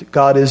visioned,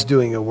 God is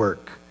doing a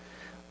work.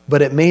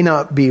 But it may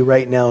not be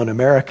right now in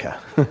America.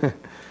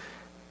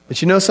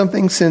 But you know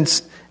something?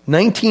 Since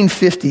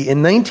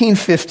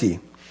 1950,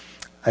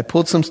 I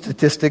pulled some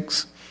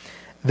statistics.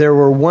 There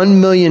were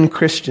 1 million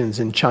Christians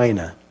in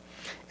China.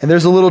 And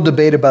there's a little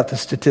debate about the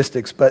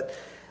statistics, but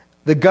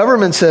the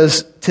government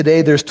says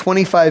today there's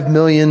 25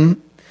 million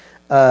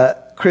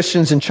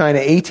Christians in China,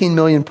 18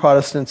 million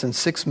Protestants, and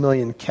 6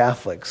 million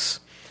Catholics.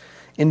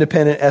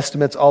 Independent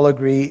estimates all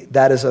agree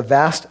that is a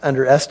vast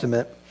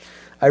underestimate.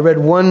 I read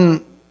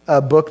one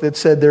book that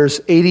said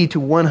there's 80 to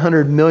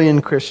 100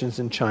 million Christians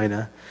in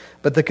China,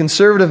 but the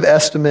conservative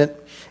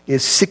estimate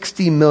is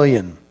 60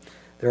 million.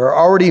 There are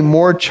already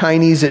more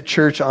Chinese at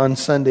church on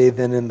Sunday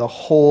than in the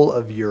whole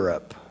of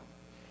Europe.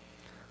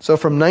 So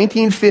from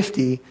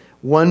 1950,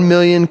 1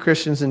 million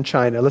Christians in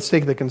China. Let's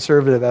take the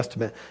conservative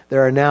estimate.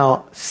 There are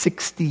now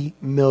 60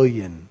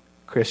 million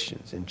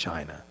Christians in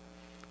China.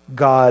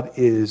 God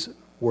is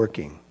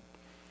working.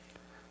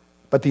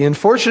 But the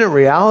unfortunate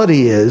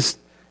reality is,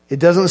 it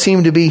doesn't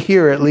seem to be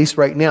here, at least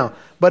right now.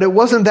 But it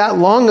wasn't that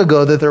long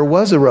ago that there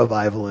was a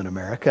revival in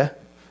America,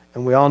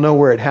 and we all know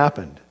where it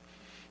happened.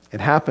 It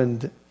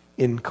happened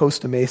in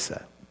Costa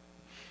Mesa.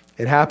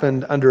 It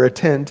happened under a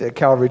tent at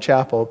Calvary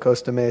Chapel,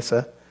 Costa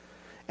Mesa.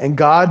 And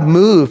God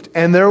moved,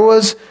 and there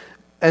was,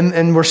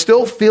 and we're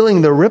still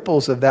feeling the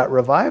ripples of that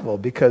revival,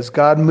 because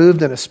God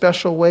moved in a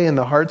special way in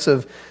the hearts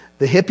of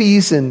the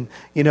hippies and,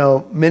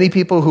 many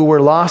people who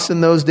were lost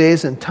in those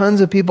days, and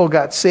tons of people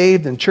got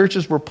saved and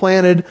churches were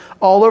planted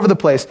all over the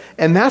place.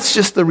 And that's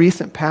just the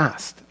recent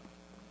past.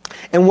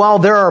 And while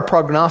there are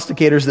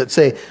prognosticators that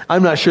say,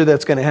 I'm not sure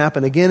that's going to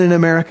happen again in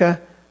America,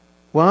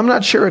 well, I'm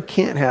not sure it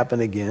can't happen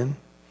again.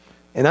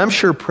 And I'm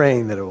sure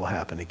praying that it will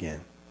happen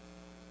again.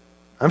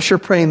 I'm sure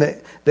praying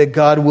that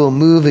God will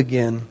move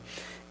again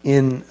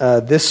in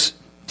this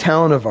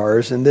town of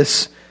ours, in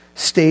this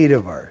state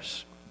of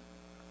ours.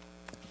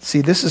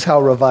 See, this is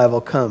how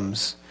revival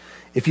comes.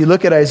 If you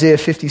look at Isaiah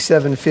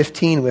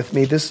 57:15 with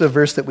me, this is a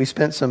verse that we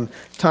spent some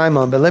time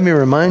on, but let me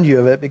remind you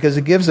of it because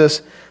it gives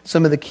us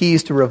some of the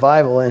keys to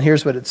revival. And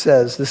here's what it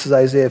says. This is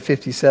Isaiah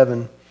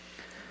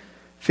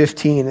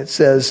 57:15. It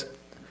says,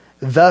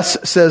 "Thus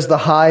says the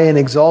high and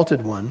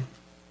exalted one,"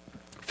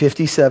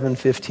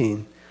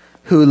 57:15,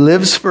 "who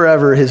lives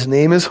forever, his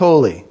name is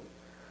holy.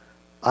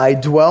 I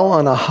dwell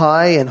on a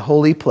high and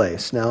holy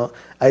place." Now,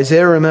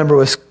 Isaiah, remember,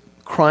 was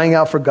crying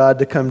out for God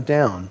to come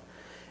down.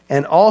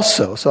 And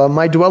also, so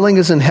my dwelling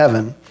is in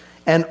heaven,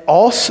 and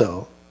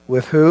also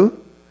with who?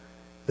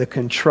 The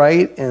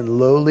contrite and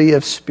lowly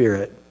of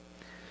spirit,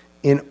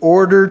 in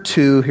order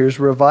to, here's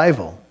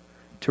revival,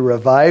 to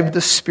revive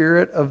the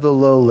spirit of the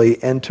lowly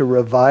and to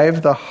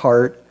revive the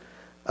heart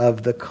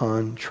of the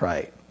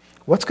contrite.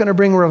 What's going to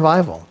bring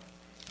revival?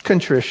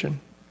 Contrition,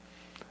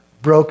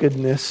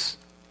 brokenness,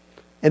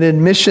 an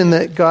admission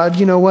that God,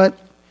 you know what?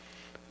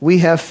 We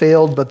have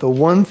failed, but the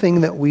one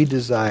thing that we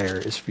desire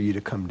is for you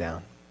to come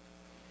down.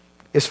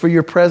 It's for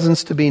your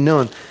presence to be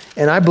known.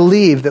 And I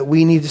believe that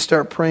we need to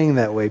start praying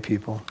that way,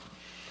 people.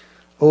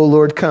 Oh,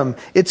 Lord, come.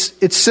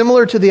 It's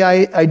similar to the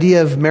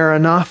idea of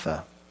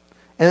Maranatha.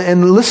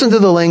 And listen to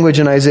the language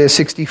in Isaiah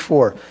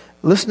 64.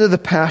 Listen to the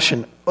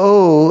passion.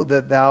 Oh,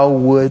 that thou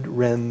would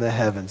rend the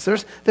heavens.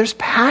 There's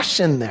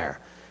passion there.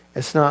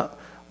 It's not,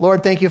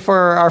 Lord, thank you for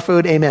our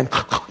food. Amen.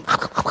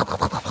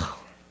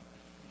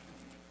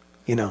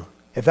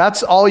 If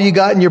that's all you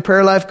got in your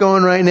prayer life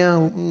going right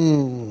now,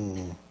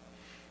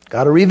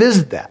 got to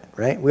revisit that,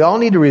 right? We all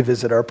need to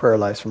revisit our prayer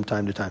lives from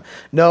time to time.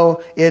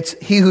 No, it's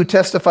he who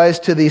testifies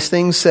to these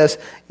things says,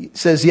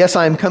 yes,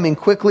 I am coming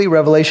quickly,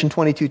 Revelation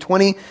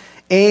 22:20.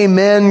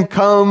 Amen,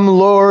 come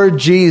Lord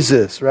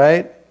Jesus,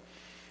 right?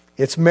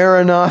 It's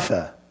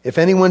Maranatha. If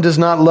anyone does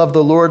not love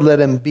the Lord, let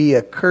him be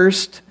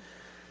accursed.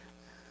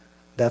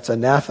 That's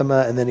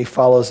anathema, and then he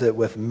follows it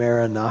with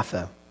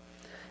Maranatha.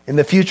 In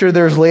the future,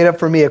 there is laid up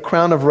for me a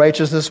crown of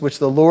righteousness, which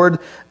the Lord,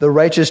 the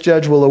righteous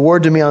judge, will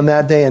award to me on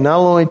that day, and not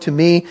only to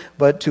me,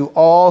 but to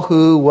all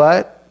who,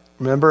 what?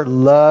 Remember,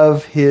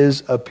 love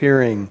his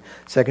appearing.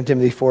 2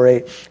 Timothy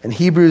 4:8. And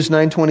Hebrews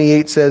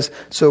 9:28 says,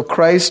 so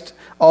Christ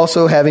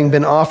also, having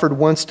been offered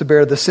once to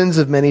bear the sins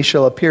of many,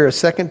 shall appear a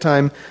second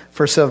time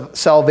for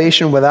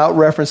salvation without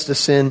reference to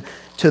sin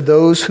to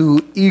those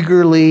who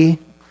eagerly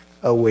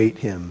await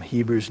him.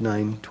 Hebrews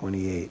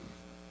 9:28.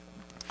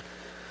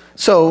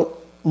 So,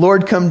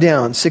 Lord, come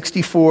down,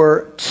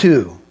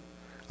 64:2.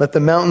 Let the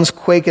mountains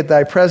quake at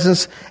thy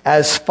presence,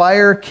 as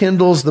fire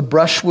kindles the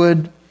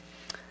brushwood,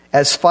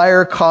 as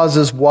fire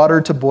causes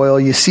water to boil.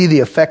 You see the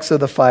effects of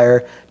the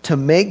fire, to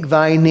make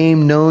thy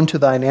name known to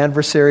thine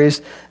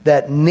adversaries,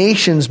 that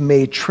nations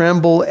may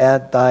tremble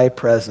at thy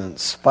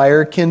presence.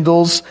 Fire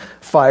kindles,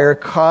 fire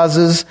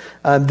causes.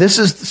 This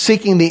is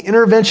seeking the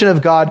intervention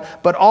of God,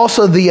 but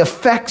also the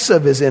effects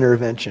of his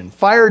intervention.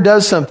 Fire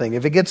does something.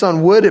 If it gets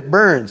on wood, it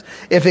burns.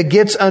 If it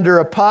gets under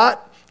a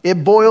pot,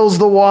 it boils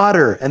the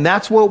water. And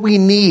that's what we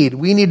need.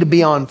 We need to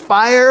be on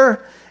fire,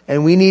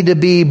 and we need to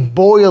be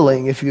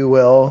boiling, if you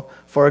will,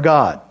 for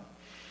God.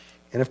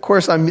 And of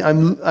course,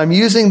 I'm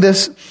using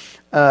this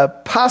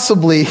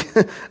possibly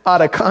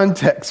out of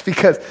context,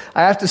 because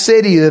I have to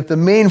say to you that the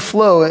main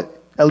flow,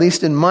 at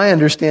least in my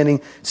understanding,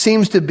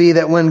 seems to be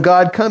that when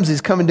God comes, he's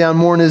coming down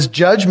more in his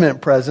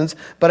judgment presence.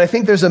 But I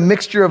think there's a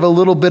mixture of a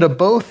little bit of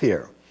both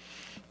here.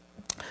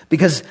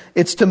 Because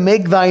it's to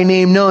make thy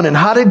name known. And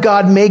how did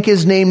God make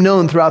his name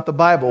known throughout the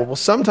Bible? Well,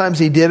 sometimes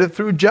he did it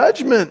through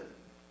judgment.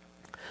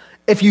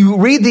 If you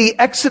read the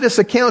Exodus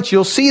accounts,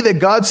 you'll see that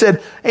God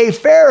said, hey,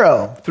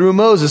 Pharaoh, through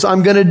Moses,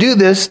 I'm going to do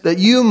this that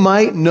you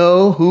might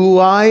know who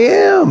I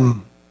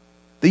am.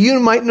 That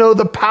you might know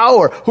the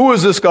power. Who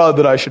is this God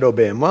that I should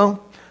obey him?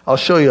 Well, I'll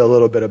show you a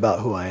little bit about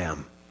who I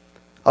am.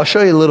 I'll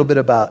show you a little bit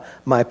about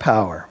my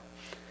power.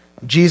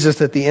 Jesus,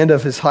 at the end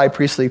of his high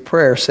priestly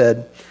prayer,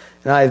 said,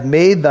 and I have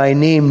made thy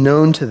name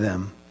known to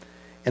them,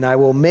 and I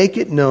will make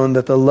it known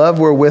that the love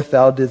wherewith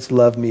thou didst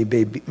love me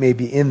may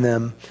be in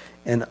them,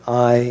 and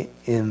I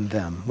in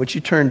them. Would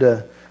you turn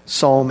to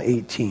Psalm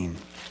 18?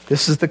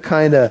 This is the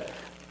kind of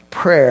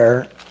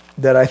prayer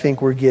that I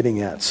think we're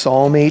getting at.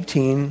 Psalm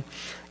 18.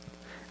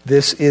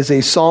 This is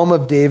a psalm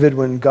of David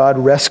when God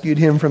rescued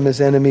him from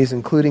his enemies,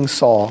 including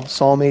Saul.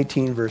 Psalm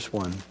 18, verse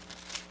 1.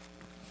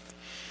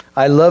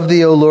 I love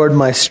thee, O Lord,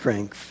 my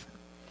strength.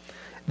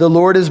 The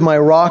Lord is my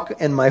rock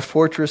and my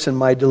fortress and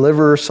my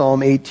deliverer.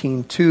 Psalm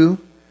 18, 2.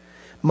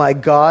 My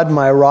God,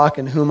 my rock,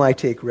 in whom I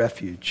take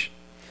refuge.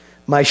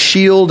 My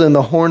shield and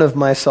the horn of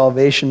my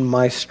salvation,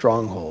 my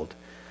stronghold.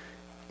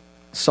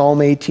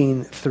 Psalm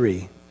 18,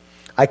 3.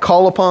 I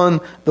call upon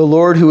the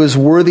Lord who is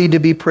worthy to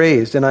be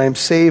praised, and I am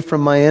saved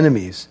from my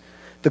enemies.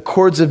 The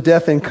cords of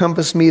death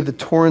encompassed me, the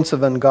torrents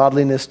of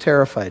ungodliness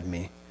terrified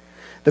me.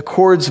 The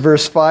cords,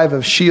 verse 5,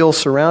 of Sheol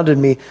surrounded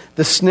me,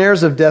 the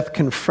snares of death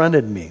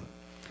confronted me.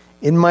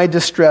 In my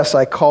distress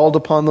I called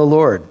upon the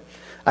Lord.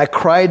 I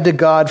cried to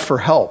God for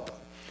help.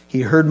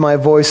 He heard my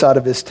voice out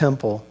of his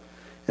temple,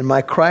 and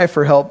my cry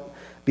for help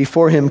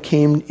before him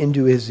came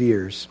into his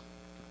ears.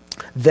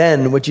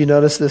 Then, would you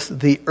notice this?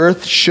 The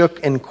earth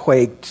shook and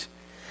quaked,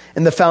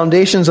 and the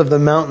foundations of the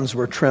mountains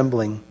were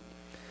trembling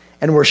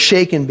and were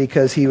shaken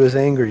because he was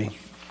angry.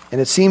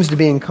 And it seems to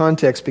be in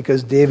context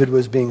because David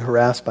was being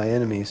harassed by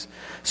enemies.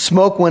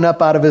 Smoke went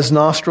up out of his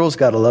nostrils.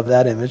 Gotta love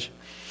that image.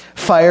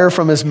 Fire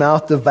from his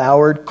mouth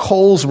devoured.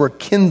 Coals were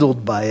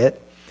kindled by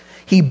it.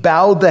 He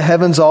bowed the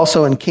heavens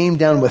also and came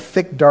down with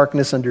thick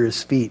darkness under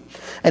his feet.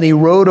 And he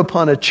rode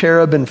upon a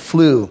cherub and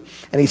flew,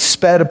 and he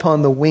sped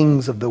upon the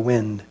wings of the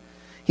wind.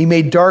 He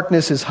made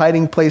darkness his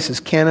hiding place, his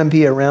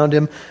canopy around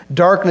him,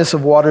 darkness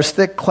of waters,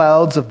 thick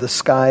clouds of the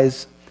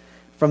skies.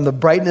 From the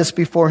brightness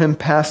before him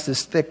passed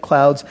his thick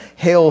clouds,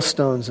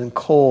 hailstones and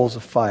coals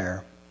of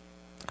fire.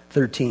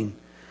 13.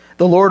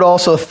 The Lord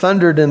also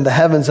thundered in the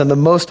heavens, and the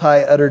Most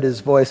High uttered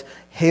his voice,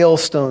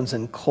 hailstones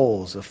and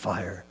coals of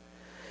fire.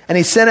 And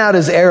he sent out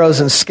his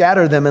arrows and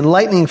scattered them, and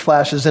lightning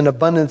flashes in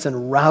abundance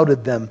and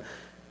routed them.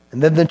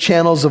 And then the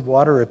channels of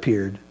water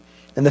appeared,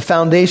 and the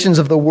foundations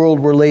of the world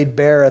were laid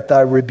bare at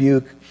thy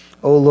rebuke,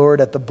 O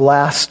Lord, at the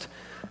blast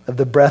of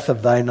the breath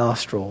of thy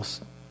nostrils.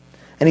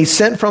 And he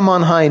sent from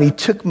on high, and he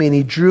took me, and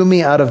he drew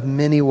me out of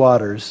many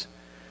waters.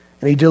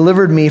 And he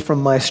delivered me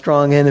from my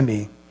strong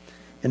enemy,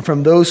 and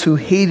from those who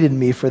hated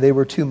me, for they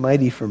were too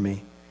mighty for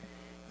me.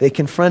 They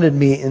confronted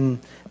me in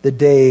the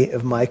day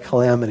of my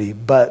calamity,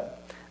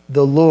 but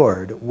the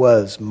Lord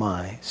was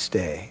my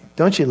stay.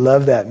 Don't you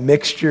love that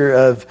mixture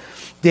of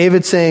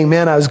David saying,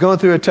 man, I was going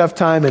through a tough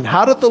time, and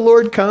how did the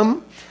Lord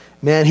come?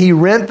 Man, he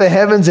rent the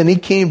heavens, and he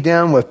came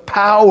down with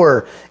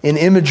power in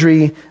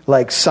imagery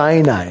like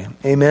Sinai.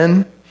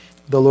 Amen?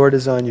 The Lord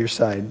is on your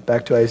side.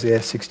 Back to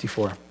Isaiah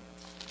 64.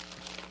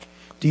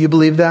 Do you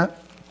believe that?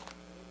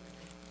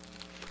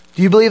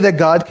 Do you believe that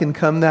God can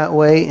come that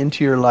way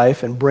into your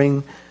life and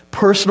bring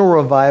personal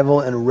revival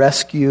and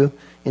rescue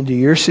into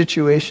your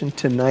situation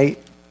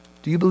tonight?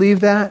 Do you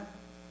believe that?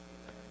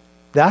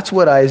 That's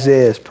what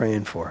Isaiah is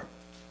praying for.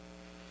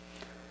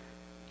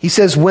 He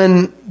says,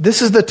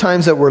 this is the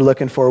times that we're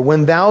looking for.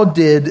 When thou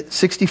did,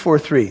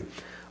 64:3,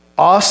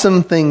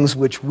 awesome things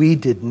which we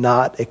did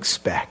not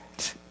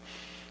expect.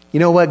 You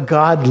know what?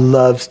 God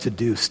loves to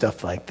do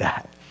stuff like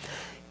that.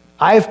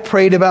 I've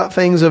prayed about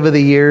things over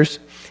the years,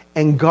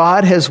 and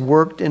God has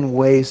worked in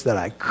ways that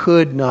I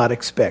could not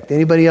expect.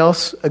 Anybody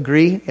else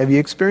agree? Have you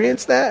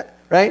experienced that?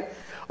 Right?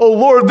 Oh,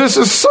 Lord, this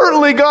has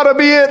certainly got to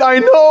be it. I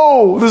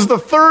know. This is the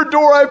third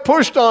door I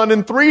pushed on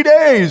in 3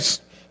 days.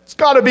 It's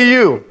got to be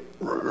you.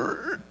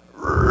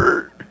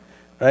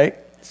 Right?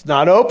 It's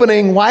not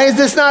opening. Why is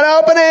this not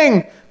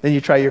opening? Then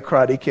you try your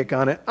karate kick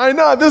on it. I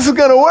know, this is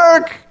going to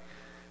work.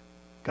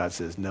 God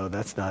says, no,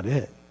 that's not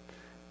it.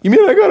 You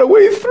mean I got to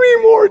wait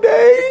 3 more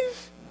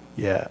days?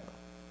 Yeah.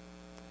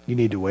 You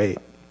need to wait.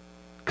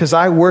 Because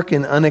I work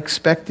in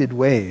unexpected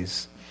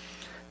ways.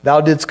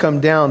 Thou didst come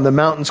down. The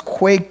mountains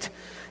quaked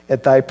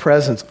at thy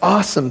presence.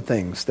 Awesome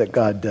things that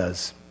God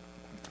does.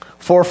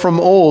 For from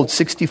old,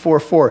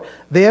 64:4,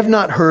 they have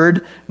not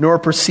heard nor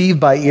perceived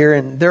by ear.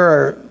 And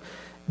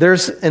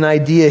there's an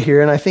idea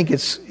here, and I think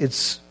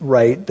it's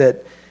right,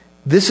 that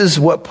this is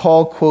what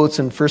Paul quotes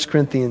in 1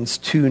 Corinthians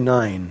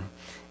 2:9,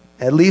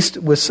 at least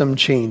with some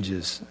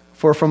changes.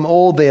 For from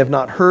old they have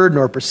not heard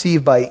nor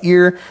perceived by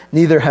ear,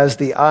 neither has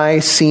the eye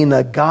seen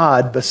a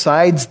God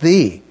besides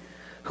thee,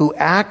 who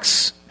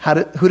acts,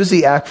 who does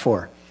he act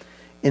for?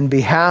 In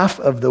behalf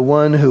of the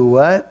one who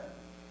what?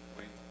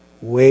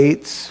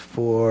 Waits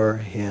for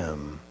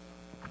him.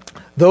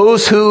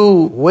 Those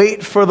who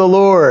wait for the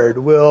Lord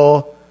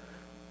will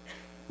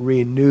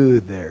renew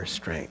their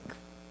strength.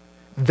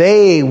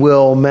 They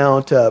will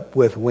mount up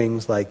with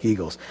wings like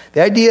eagles.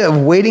 The idea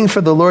of waiting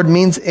for the Lord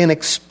means an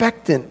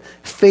expectant,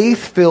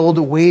 faith-filled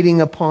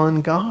waiting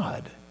upon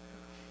God.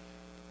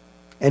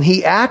 And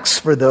he acts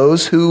for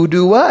those who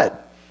do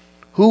what?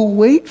 Who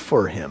wait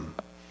for him.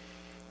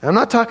 I'm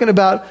not talking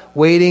about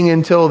waiting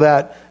until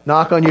that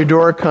knock on your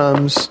door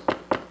comes,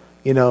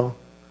 and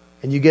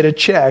you get a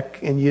check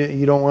and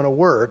you don't want to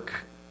work.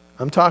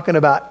 I'm talking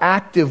about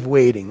active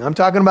waiting. I'm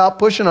talking about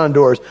pushing on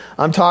doors.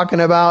 I'm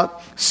talking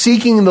about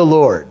seeking the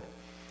Lord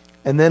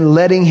and then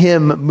letting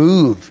him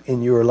move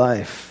in your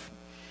life.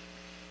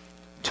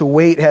 To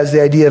wait has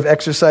the idea of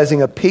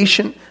exercising a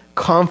patient,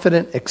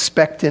 confident,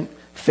 expectant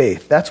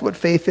faith. That's what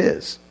faith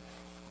is.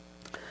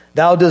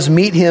 Thou dost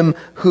meet him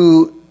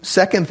who,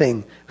 second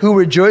thing, who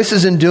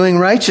rejoices in doing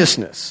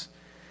righteousness.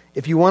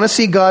 If you want to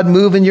see God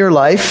move in your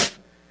life,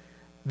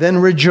 then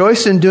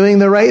rejoice in doing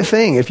the right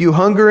thing. If you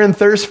hunger and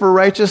thirst for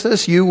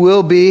righteousness, you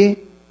will be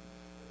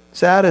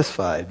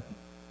satisfied.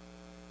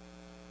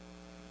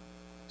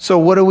 So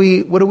what are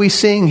we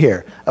seeing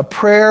here? A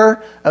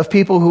prayer of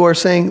people who are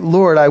saying,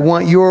 Lord, I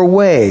want your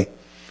way.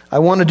 I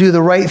want to do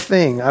the right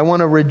thing. I want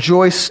to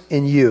rejoice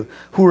in you.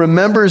 Who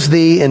remembers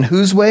thee in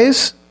whose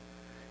ways?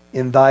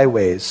 In thy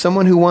ways.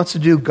 Someone who wants to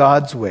do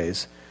God's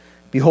ways.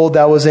 Behold,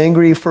 thou was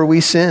angry, for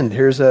we sinned.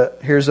 Here's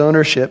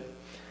ownership.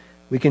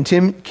 We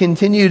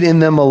continued in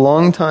them a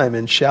long time,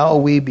 and shall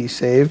we be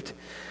saved?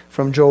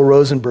 From Joel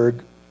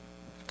Rosenberg.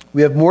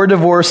 We have more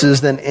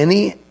divorces than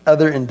any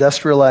other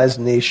industrialized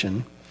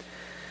nation.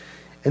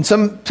 And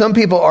some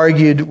people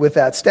argued with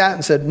that stat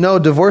and said, no,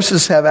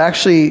 divorces have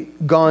actually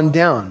gone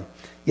down.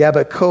 Yeah,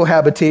 but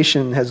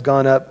cohabitation has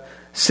gone up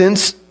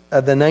since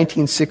the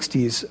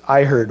 1960s.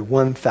 I heard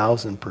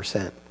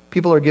 1,000%.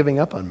 People are giving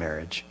up on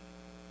marriage,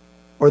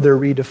 or they're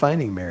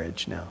redefining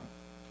marriage now.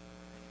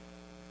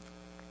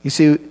 You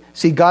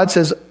see, God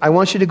says, I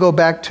want you to go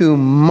back to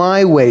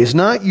my ways,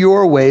 not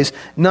your ways,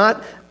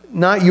 not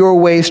your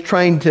ways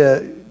trying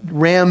to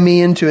ram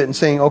me into it and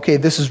saying, okay,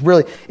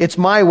 it's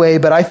my way,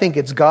 but I think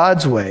it's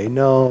God's way.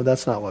 No,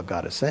 that's not what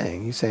God is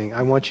saying. He's saying,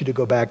 I want you to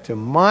go back to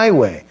my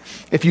way.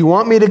 If you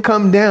want me to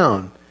come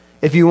down,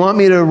 if you want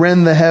me to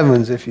rend the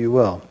heavens, if you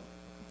will,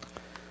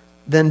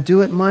 then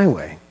do it my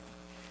way.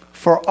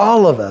 For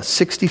all of us,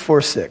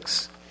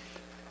 64:6.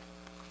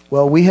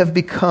 Well, we have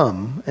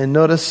become, and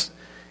notice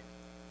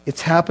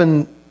it's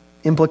happened,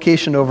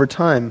 implication over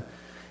time,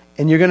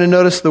 and you're going to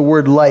notice the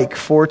word like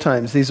 4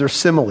 times. These are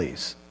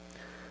similes.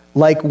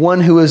 Like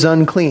one who is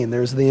unclean.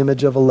 There's the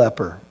image of a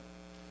leper.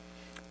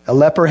 A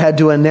leper had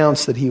to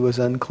announce that he was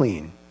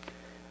unclean.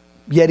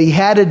 Yet he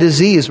had a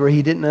disease where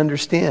he didn't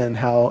understand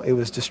how it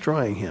was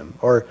destroying him.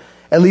 Or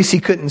at least he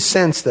couldn't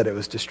sense that it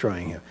was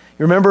destroying him.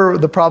 You remember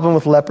the problem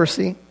with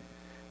leprosy?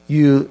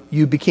 You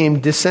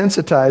became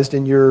desensitized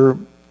in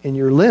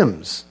your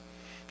limbs.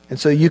 And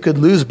so you could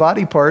lose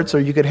body parts, or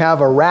you could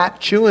have a rat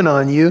chewing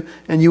on you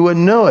and you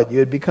wouldn't know it. You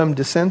had become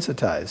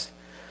desensitized.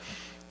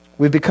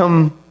 We've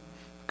become,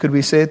 could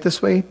we say it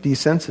this way?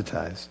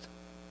 Desensitized.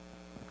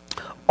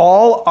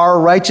 All our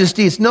righteous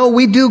deeds. No,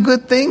 we do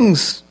good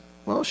things.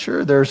 Well,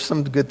 sure, there's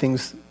some good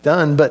things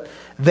done, but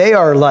they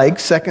are like,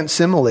 second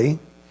simile,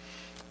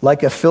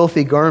 like a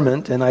filthy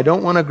garment. And I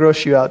don't want to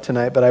gross you out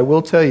tonight, but I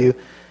will tell you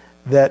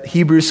that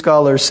Hebrew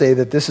scholars say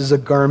that this is a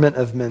garment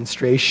of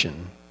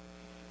menstruation.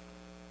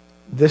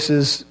 This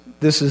is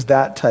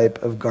that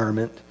type of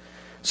garment.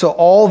 So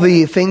all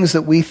the things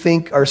that we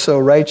think are so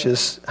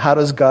righteous, how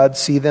does God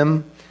see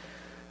them?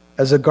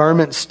 As a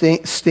garment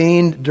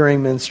stained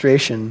during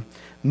menstruation,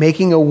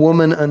 making a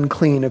woman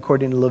unclean,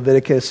 according to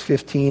Leviticus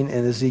 15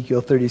 and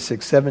Ezekiel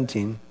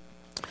 36:17.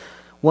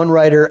 One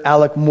writer,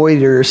 Alec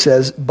Moiter,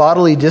 says,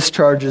 bodily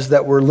discharges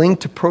that were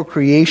linked to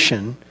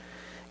procreation,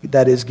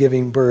 that is,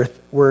 giving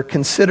birth, were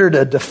considered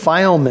a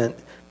defilement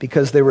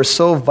because they were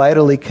so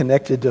vitally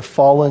connected to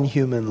fallen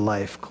human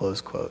life, close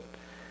quote.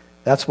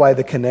 That's why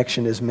the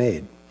connection is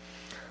made.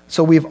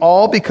 So we've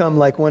all become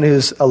like one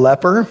who's a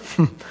leper,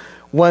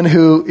 one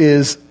who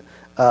is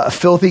a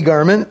filthy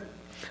garment.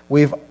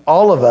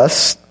 All of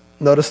us,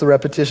 notice the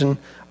repetition,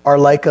 are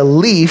like a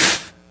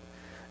leaf,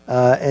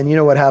 and you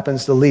know what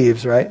happens to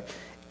leaves, right?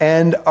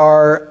 And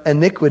our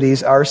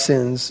iniquities, our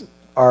sins,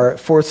 are,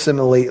 fourth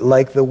simile,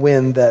 like the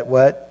wind that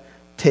what?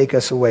 Take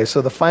us away.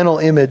 So the final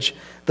image,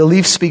 the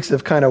leaf speaks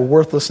of kind of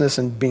worthlessness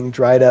and being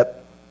dried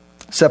up,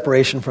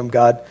 separation from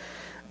God,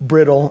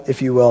 brittle,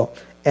 if you will.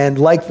 And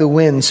like the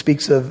wind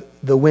speaks of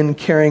the wind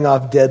carrying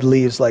off dead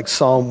leaves, like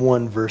Psalm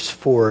 1 verse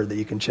 4 that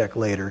you can check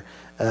later.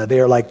 They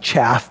are like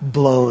chaff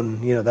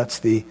blown. You know, that's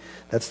the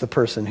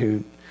person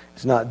who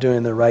is not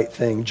doing the right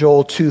thing.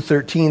 Joel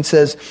 2:13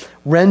 says,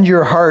 rend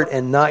your heart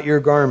and not your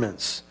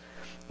garments.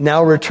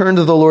 Now return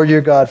to the Lord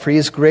your God, for he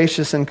is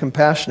gracious and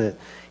compassionate.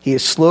 He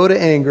is slow to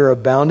anger,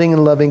 abounding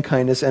in loving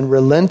kindness, and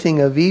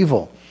relenting of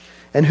evil.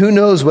 And who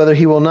knows whether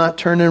he will not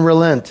turn and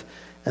relent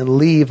and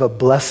leave a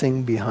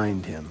blessing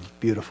behind him.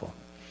 Beautiful.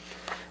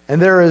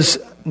 And there is,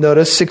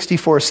 notice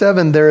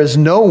 64:7, there is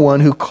no one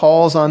who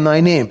calls on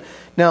thy name.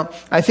 Now,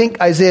 I think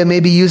Isaiah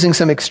may be using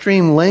some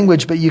extreme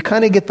language, but you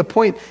kind of get the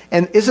point.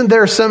 And isn't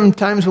there some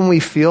times when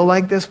we feel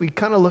like this? We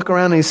kind of look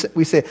around and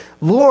we say,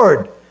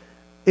 Lord,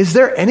 is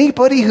there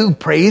anybody who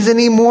prays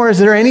anymore? Is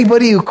there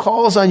anybody who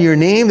calls on your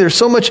name? There's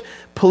so much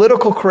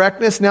political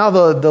correctness now.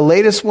 The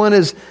latest one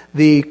is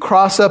the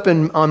cross up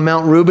on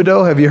Mount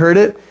Rubidoux. Have you heard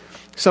it?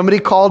 Somebody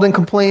called and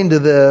complained to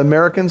the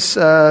Americans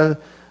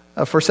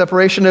for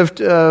separation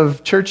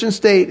of church and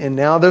state, and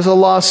now there's a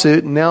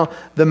lawsuit, and now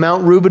the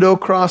Mount Rubidoux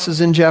cross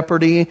is in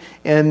jeopardy,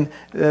 and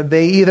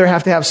they either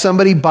have to have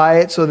somebody buy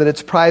it so that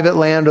it's private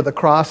land, or the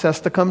cross has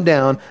to come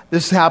down.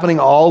 This is happening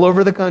all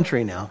over the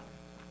country now.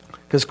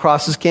 because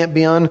crosses can't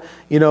be on,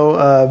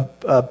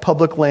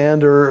 public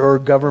land or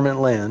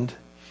government land.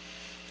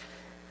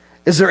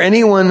 Is there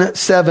anyone,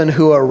 7,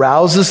 who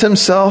arouses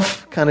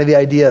himself? Kind of the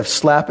idea of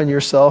slapping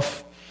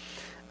yourself.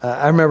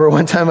 I remember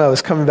one time I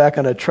was coming back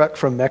on a truck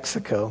from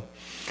Mexico,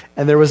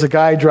 and there was a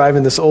guy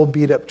driving this old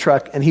beat-up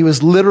truck, and he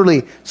was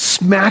literally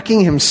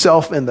smacking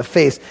himself in the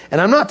face. And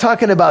I'm not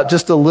talking about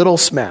just a little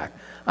smack.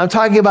 I'm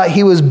talking about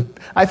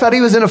I thought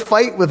he was in a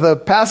fight with a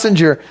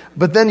passenger,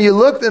 but then you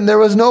looked and there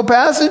was no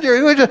passenger.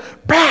 He was just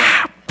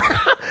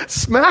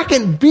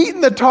smacking,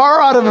 beating the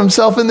tar out of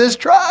himself in this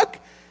truck.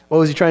 What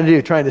was he trying to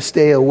do? Trying to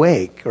stay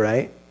awake,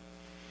 right?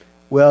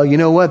 Well, you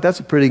know what? That's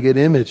a pretty good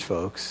image,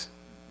 folks.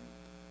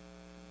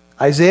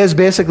 Isaiah's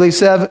basically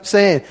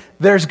saying,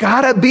 there's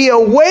got to be a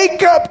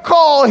wake-up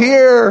call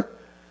here.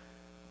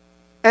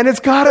 And it's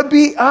got to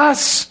be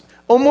us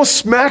almost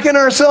smacking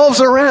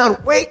ourselves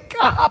around. Wake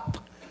up.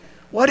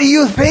 What are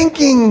you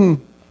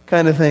thinking?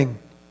 Kind of thing.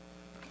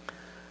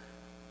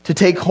 To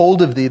take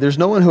hold of thee. There's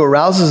no one who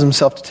arouses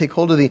himself to take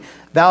hold of thee.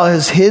 Thou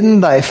hast hidden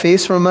thy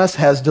face from us,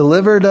 hast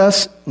delivered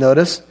us,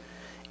 notice,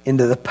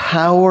 into the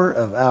power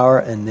of our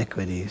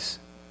iniquities.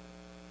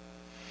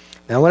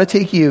 Now I want to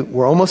take you,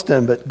 we're almost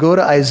done, but go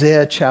to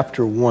Isaiah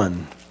chapter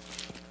 1.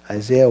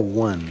 Isaiah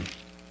 1.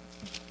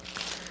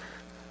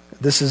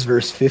 This is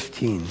verse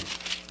 15.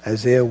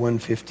 Isaiah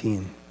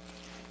 1:15.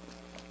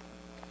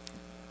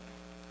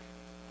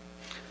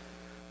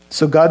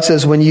 So God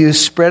says, when you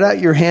spread out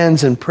your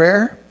hands in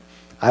prayer,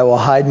 I will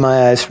hide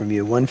my eyes from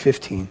you.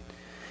 1:15.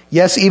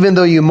 Yes, even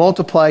though you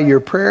multiply your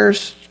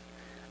prayers,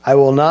 I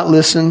will not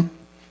listen.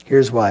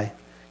 Here's why.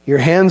 Your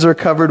hands are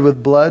covered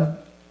with blood.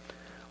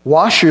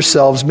 Wash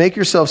yourselves, make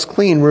yourselves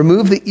clean.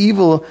 Remove the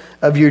evil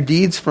of your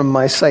deeds from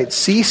my sight.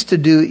 Cease to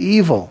do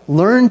evil.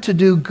 Learn to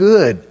do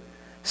good.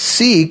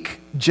 Seek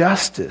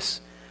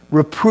justice.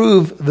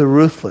 Reprove the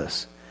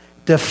ruthless.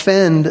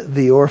 Defend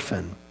the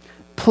orphan.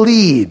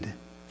 Plead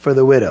for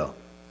the widow.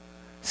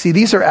 See,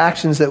 these are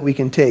actions that we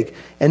can take.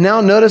 And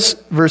now notice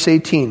verse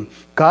 18.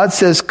 God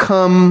says,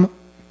 come,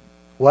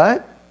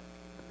 what?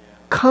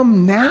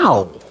 Come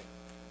now.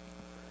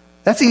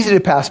 That's easy to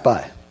pass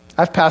by.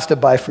 I've passed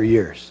it by for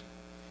years.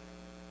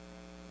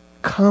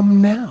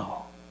 Come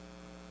now.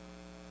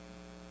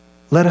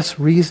 Let us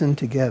reason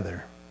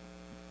together.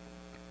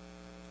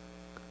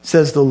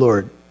 Says the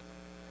Lord,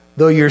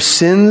 though your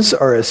sins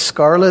are as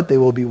scarlet, they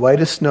will be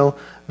white as snow.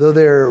 Though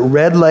they are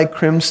red like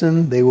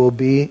crimson, they will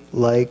be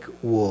like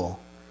wool.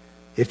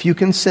 If you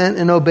consent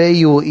and obey,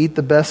 you will eat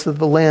the best of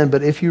the land.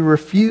 But if you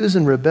refuse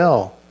and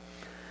rebel,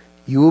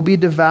 you will be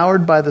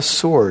devoured by the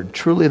sword.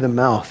 Truly the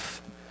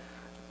mouth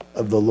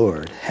of the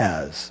Lord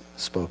has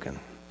spoken.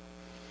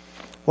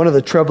 One of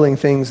the troubling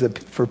things that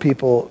for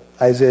people,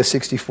 Isaiah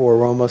 64,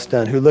 we're almost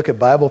done, who look at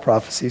Bible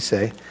prophecy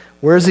say,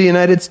 where's the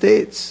United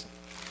States?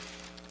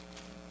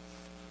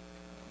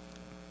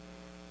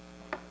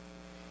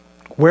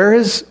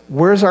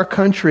 Where's our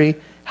country?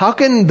 How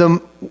can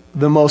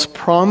the most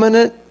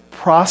prominent,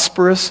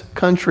 prosperous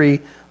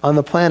country on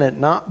the planet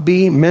not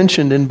be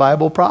mentioned in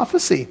Bible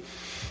prophecy?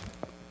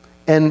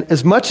 And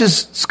as much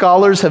as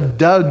scholars have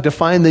dug to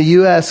find the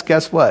U.S.,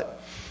 guess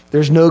what?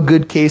 There's no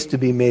good case to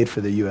be made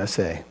for the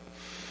USA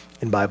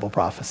in Bible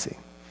prophecy.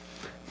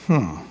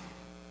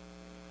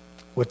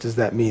 What does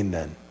that mean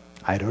then?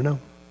 I don't know.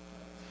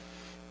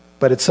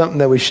 But it's something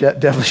that we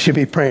definitely should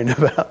be praying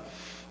about.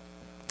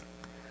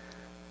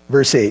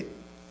 Verse 8,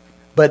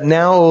 but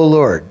now, O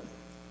Lord,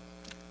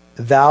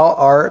 thou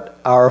art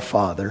our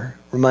Father.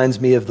 Reminds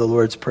me of the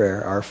Lord's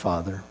Prayer, our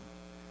Father.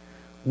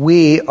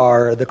 We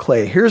are the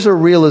clay. Here's a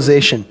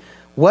realization.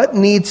 What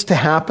needs to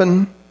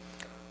happen?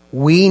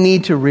 We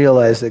need to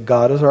realize that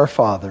God is our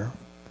Father.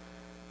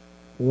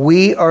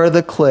 We are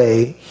the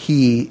clay.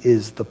 He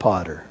is the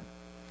potter.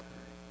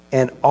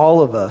 And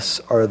all of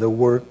us are the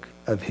work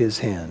of his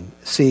hand.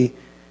 See,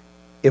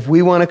 if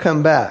we want to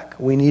come back,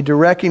 we need to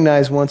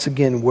recognize once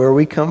again where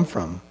we come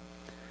from.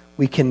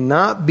 We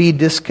cannot be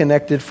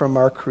disconnected from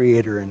our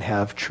Creator and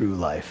have true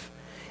life.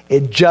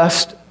 It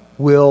just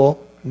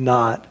will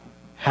not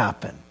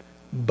happen.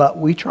 But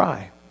we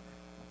try.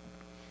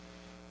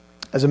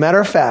 As a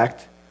matter of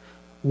fact,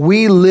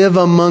 we live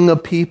among a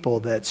people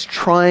that's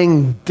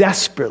trying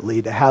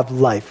desperately to have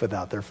life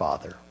without their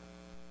Father.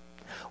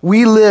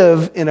 We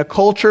live in a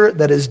culture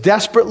that is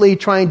desperately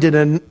trying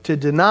to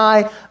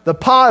deny the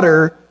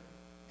potter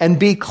and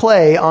be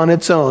clay on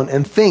its own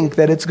and think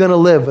that it's going to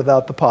live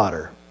without the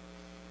potter.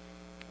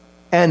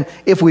 And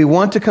if we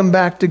want to come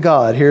back to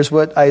God, here's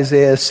what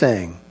Isaiah is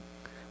saying.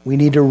 We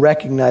need to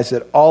recognize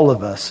that all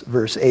of us,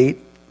 verse 8,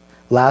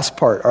 last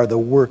part, are the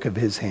work of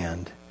his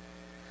hand.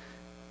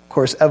 Of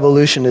course,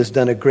 evolution has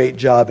done a great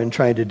job in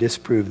trying to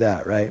disprove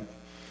that, right?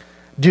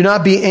 Do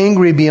not be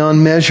angry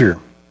beyond measure.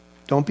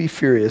 Don't be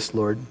furious,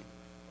 Lord.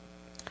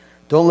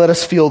 Don't let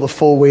us feel the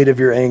full weight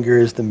of your anger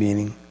is the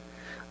meaning.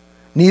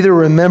 Neither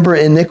remember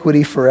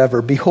iniquity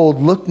forever.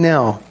 Behold, look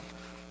now.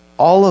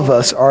 All of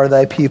us are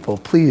thy people.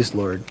 Please,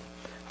 Lord.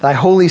 Thy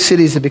holy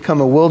cities have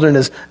become a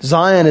wilderness.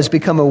 Zion has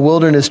become a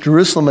wilderness.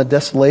 Jerusalem a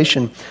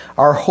desolation.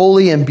 Our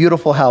holy and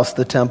beautiful house,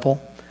 the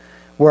temple.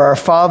 where our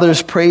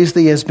fathers praised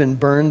thee has been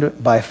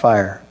burned by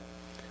fire.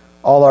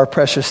 All our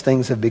precious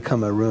things have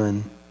become a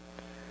ruin.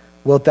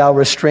 Wilt thou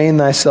restrain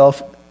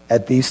thyself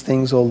at these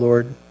things, O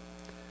Lord?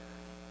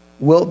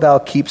 Wilt thou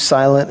keep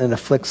silent and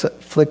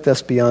afflict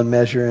us beyond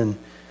measure? And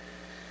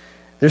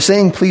they're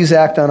saying, please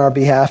act on our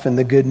behalf, and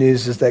the good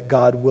news is that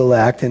God will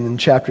act. And in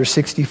chapter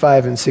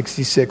 65 and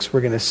 66,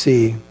 we're going to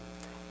see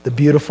the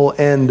beautiful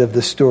end of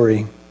the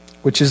story,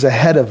 which is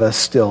ahead of us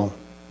still.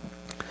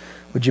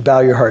 Would you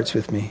bow your hearts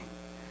with me?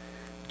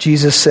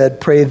 Jesus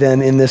said, pray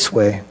then in this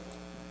way.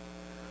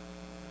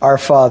 Our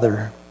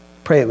Father,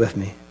 pray it with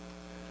me,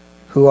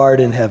 who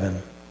art in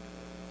heaven,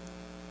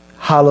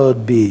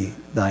 hallowed be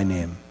thy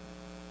name.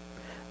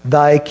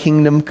 Thy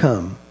kingdom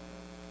come,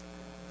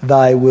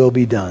 thy will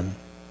be done,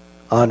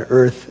 on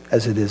earth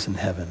as it is in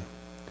heaven.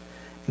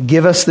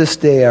 Give us this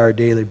day our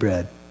daily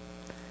bread,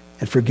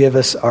 and forgive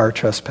us our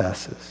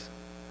trespasses,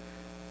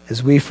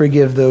 as we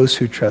forgive those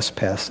who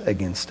trespass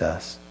against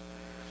us.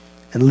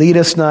 And lead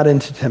us not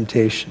into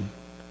temptation,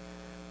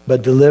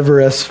 but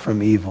deliver us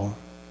from evil.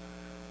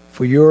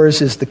 For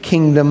yours is the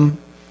kingdom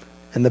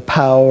and the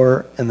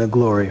power and the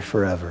glory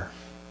forever.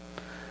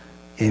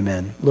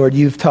 Amen. Lord,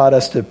 you've taught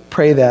us to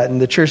pray that,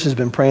 and the church has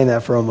been praying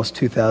that for almost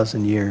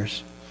 2,000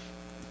 years.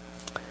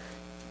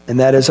 And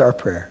that is our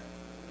prayer.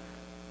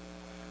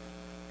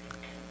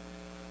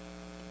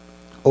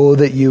 Oh,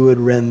 that you would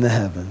rend the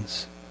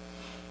heavens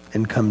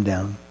and come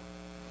down.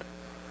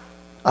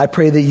 I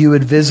pray that you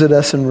would visit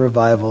us in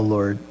revival,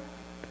 Lord.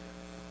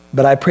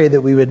 But I pray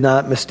that we would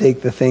not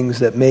mistake the things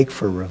that make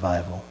for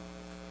revival.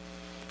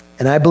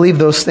 And I believe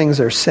those things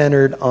are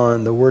centered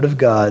on the Word of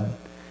God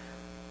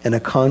and a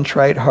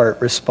contrite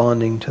heart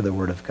responding to the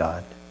Word of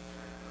God.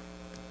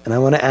 And I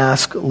want to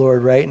ask,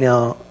 Lord, right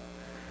now,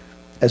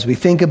 as we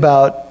think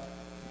about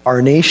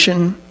our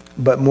nation,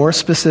 but more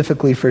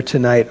specifically for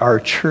tonight, our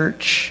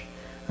church,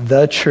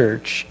 the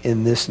church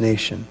in this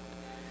nation,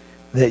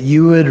 that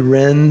you would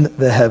rend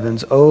the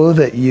heavens. Oh,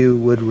 that you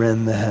would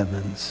rend the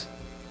heavens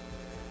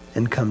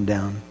and come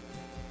down.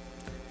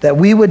 That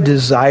we would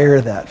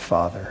desire that,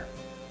 Father,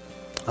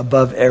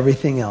 above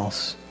everything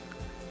else.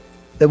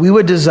 That we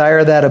would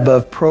desire that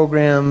above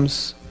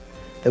programs.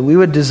 That we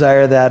would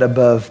desire that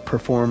above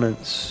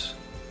performance.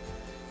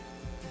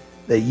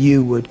 That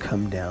you would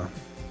come down.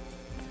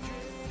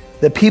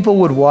 That people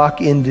would walk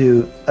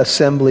into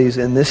assemblies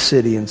in this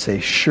city and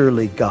say,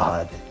 surely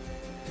God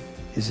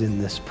is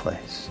in this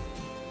place.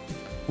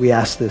 We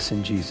ask this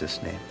in Jesus'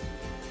 name.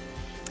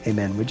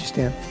 Amen. Would you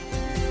stand?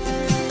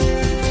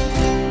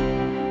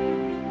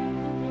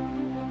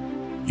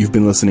 You've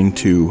been listening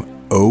to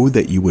Oh,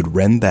 That You Would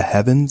Rend the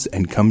Heavens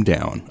and Come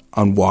Down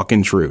on Walk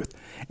in Truth.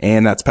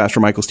 And that's Pastor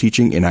Michael's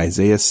teaching in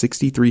Isaiah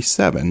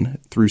 63:7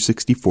 through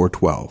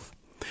 64:12.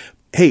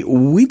 Hey,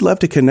 we'd love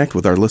to connect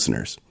with our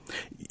listeners.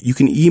 You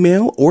can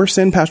email or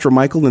send Pastor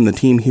Michael and the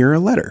team here a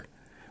letter.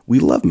 We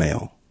love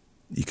mail.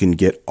 You can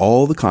get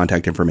all the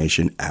contact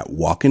information at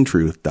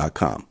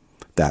walkintruth.com.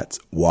 That's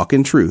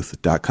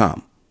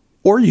walkintruth.com.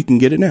 Or you can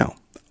get it now.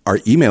 Our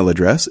email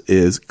address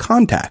is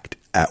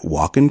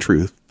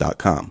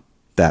contact@walkintruth.com.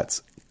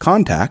 That's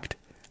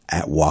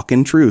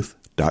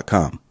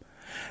contact@walkintruth.com.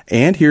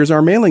 And here's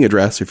our mailing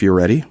address if you're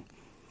ready.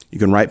 You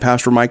can write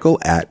Pastor Michael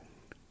at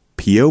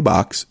P.O.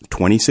 Box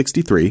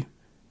 2063,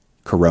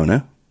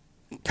 Corona,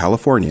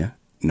 California,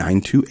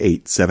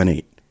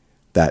 92878.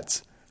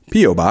 That's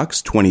P.O.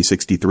 Box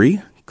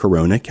 2063,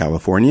 Corona,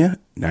 California,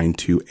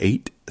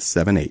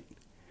 92878.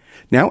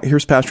 Now,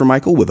 here's Pastor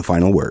Michael with a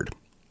final word.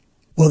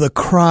 Well, the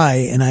cry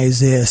in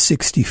Isaiah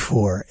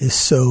 64 is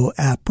so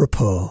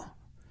apropos.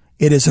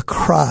 It is a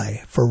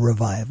cry for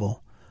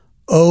revival.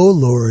 O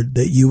Lord,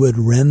 that you would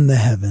rend the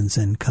heavens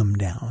and come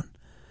down.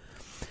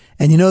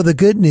 And you know, the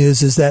good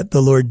news is that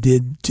the Lord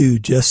did do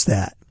just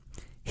that.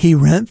 He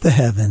rent the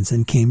heavens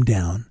and came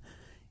down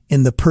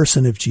in the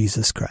person of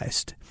Jesus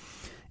Christ.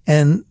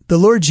 And the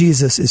Lord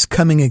Jesus is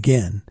coming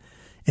again,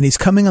 and he's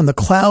coming on the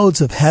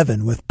clouds of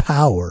heaven with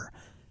power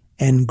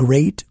and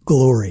great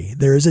glory.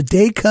 There is a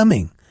day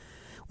coming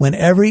when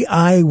every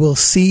eye will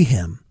see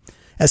him.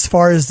 As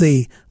far as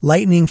the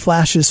lightning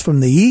flashes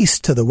from the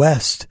east to the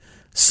west,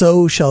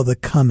 so shall the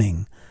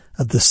coming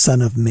of the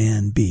Son of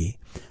Man be.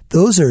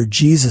 Those are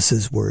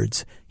Jesus'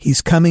 words.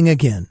 He's coming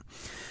again.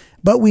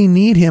 But we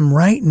need him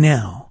right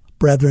now,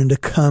 brethren, to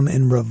come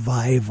in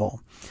revival.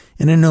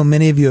 And I know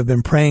many of you have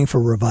been praying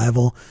for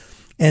revival.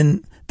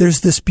 And there's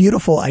this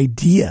beautiful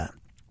idea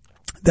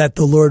that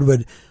the Lord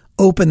would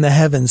open the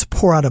heavens,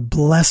 pour out a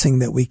blessing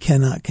that we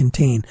cannot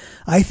contain.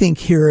 I think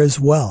here as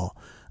well,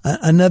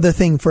 another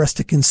thing for us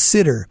to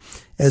consider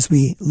as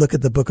we look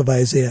at the book of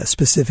Isaiah,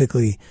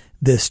 specifically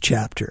this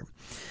chapter.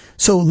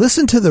 So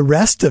listen to the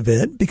rest of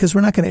it, because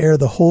we're not going to air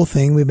the whole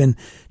thing. We've been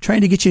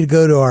trying to get you to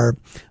go to our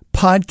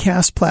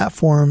podcast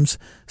platforms,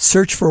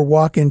 search for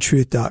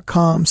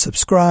walkintruth.com,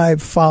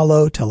 subscribe,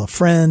 follow, tell a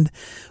friend.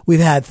 We've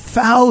had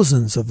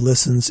thousands of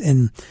listens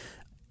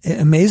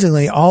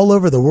amazingly all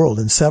over the world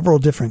in several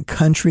different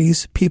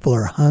countries. People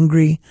are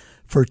hungry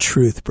for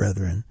truth,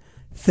 brethren.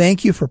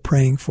 Thank you for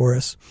praying for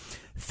us.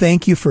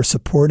 Thank you for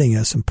supporting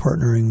us and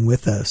partnering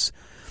with us.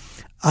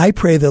 I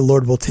pray the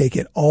Lord will take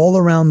it all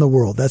around the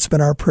world. That's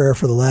been our prayer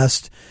for the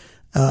last,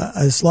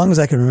 as long as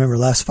I can remember,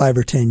 last 5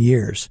 or 10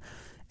 years.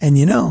 And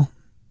you know,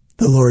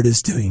 the Lord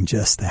is doing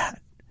just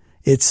that.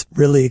 It's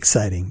really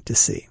exciting to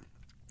see.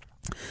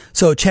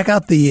 So check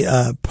out the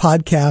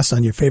podcast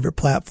on your favorite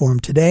platform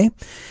today.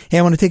 Hey,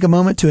 I want to take a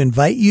moment to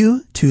invite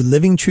you to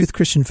Living Truth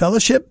Christian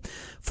Fellowship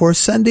for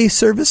Sunday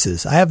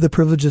services. I have the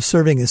privilege of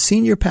serving as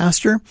senior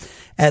pastor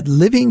at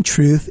Living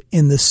Truth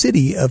in the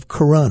city of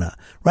Corona,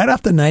 right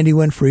off the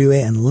 91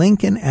 freeway and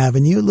Lincoln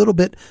Avenue, a little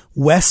bit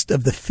west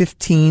of the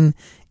 15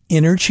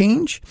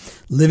 interchange.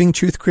 Living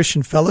Truth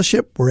Christian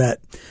Fellowship, we're at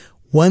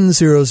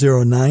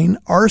 1009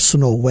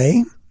 Arsenal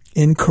Way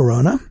in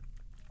Corona.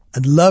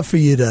 I'd love for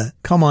you to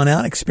come on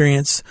out,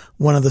 experience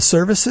one of the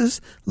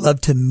services. Love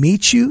to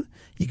meet you.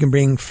 You can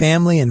bring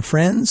family and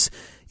friends.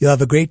 You'll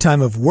have a great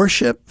time of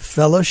worship,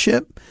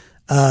 fellowship.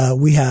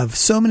 We have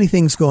so many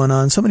things going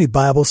on, so many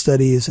Bible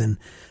studies and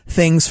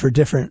things for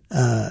different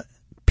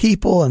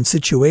people and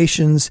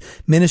situations,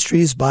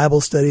 ministries, Bible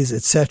studies,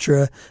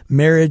 etc.,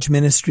 marriage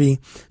ministry,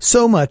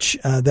 so much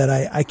that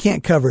I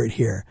can't cover it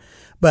here.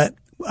 But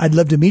I'd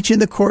love to meet you in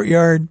the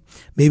courtyard.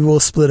 Maybe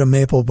we'll split a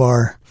maple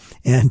bar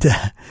and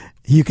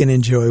you can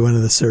enjoy one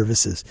of the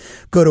services.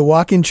 Go to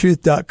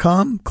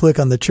walkintruth.com, click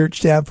on the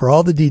church tab for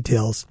all the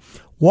details.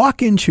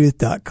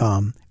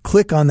 Walkintruth.com,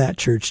 click on that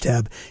church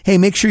tab. Hey,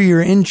 make sure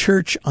you're in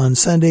church on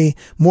Sunday.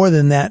 More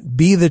than that,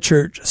 be the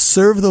church,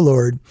 serve the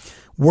Lord,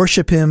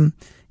 worship Him.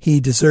 He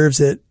deserves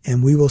it,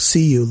 and we will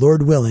see you,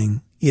 Lord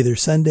willing, either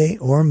Sunday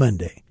or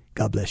Monday.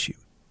 God bless you.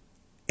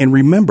 And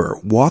remember,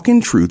 Walk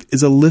in Truth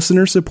is a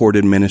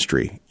listener-supported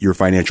ministry. Your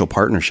financial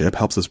partnership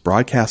helps us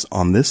broadcast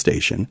on this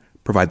station,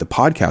 provide the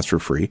podcast for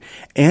free,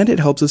 and it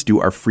helps us do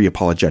our free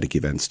apologetic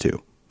events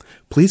too.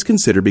 Please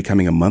consider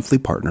becoming a monthly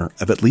partner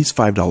of at least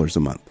 $5 a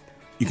month.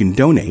 You can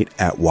donate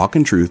at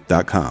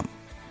walkintruth.com.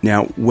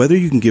 Now, whether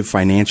you can give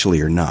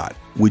financially or not,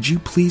 would you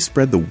please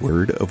spread the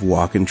word of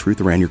Walk in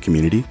Truth around your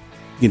community?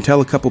 You can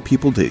tell a couple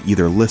people to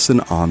either listen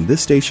on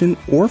this station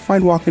or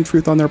find Walk in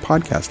Truth on their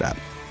podcast app.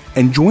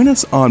 And join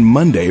us on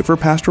Monday for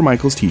Pastor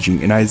Michael's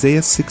teaching in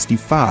Isaiah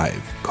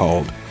 65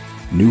 called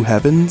New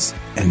Heavens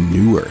and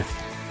New Earth.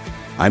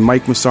 I'm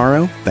Mike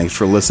Massaro. Thanks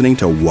for listening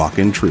to Walk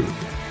in Truth.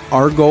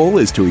 Our goal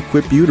is to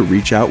equip you to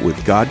reach out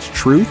with God's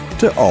truth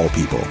to all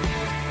people.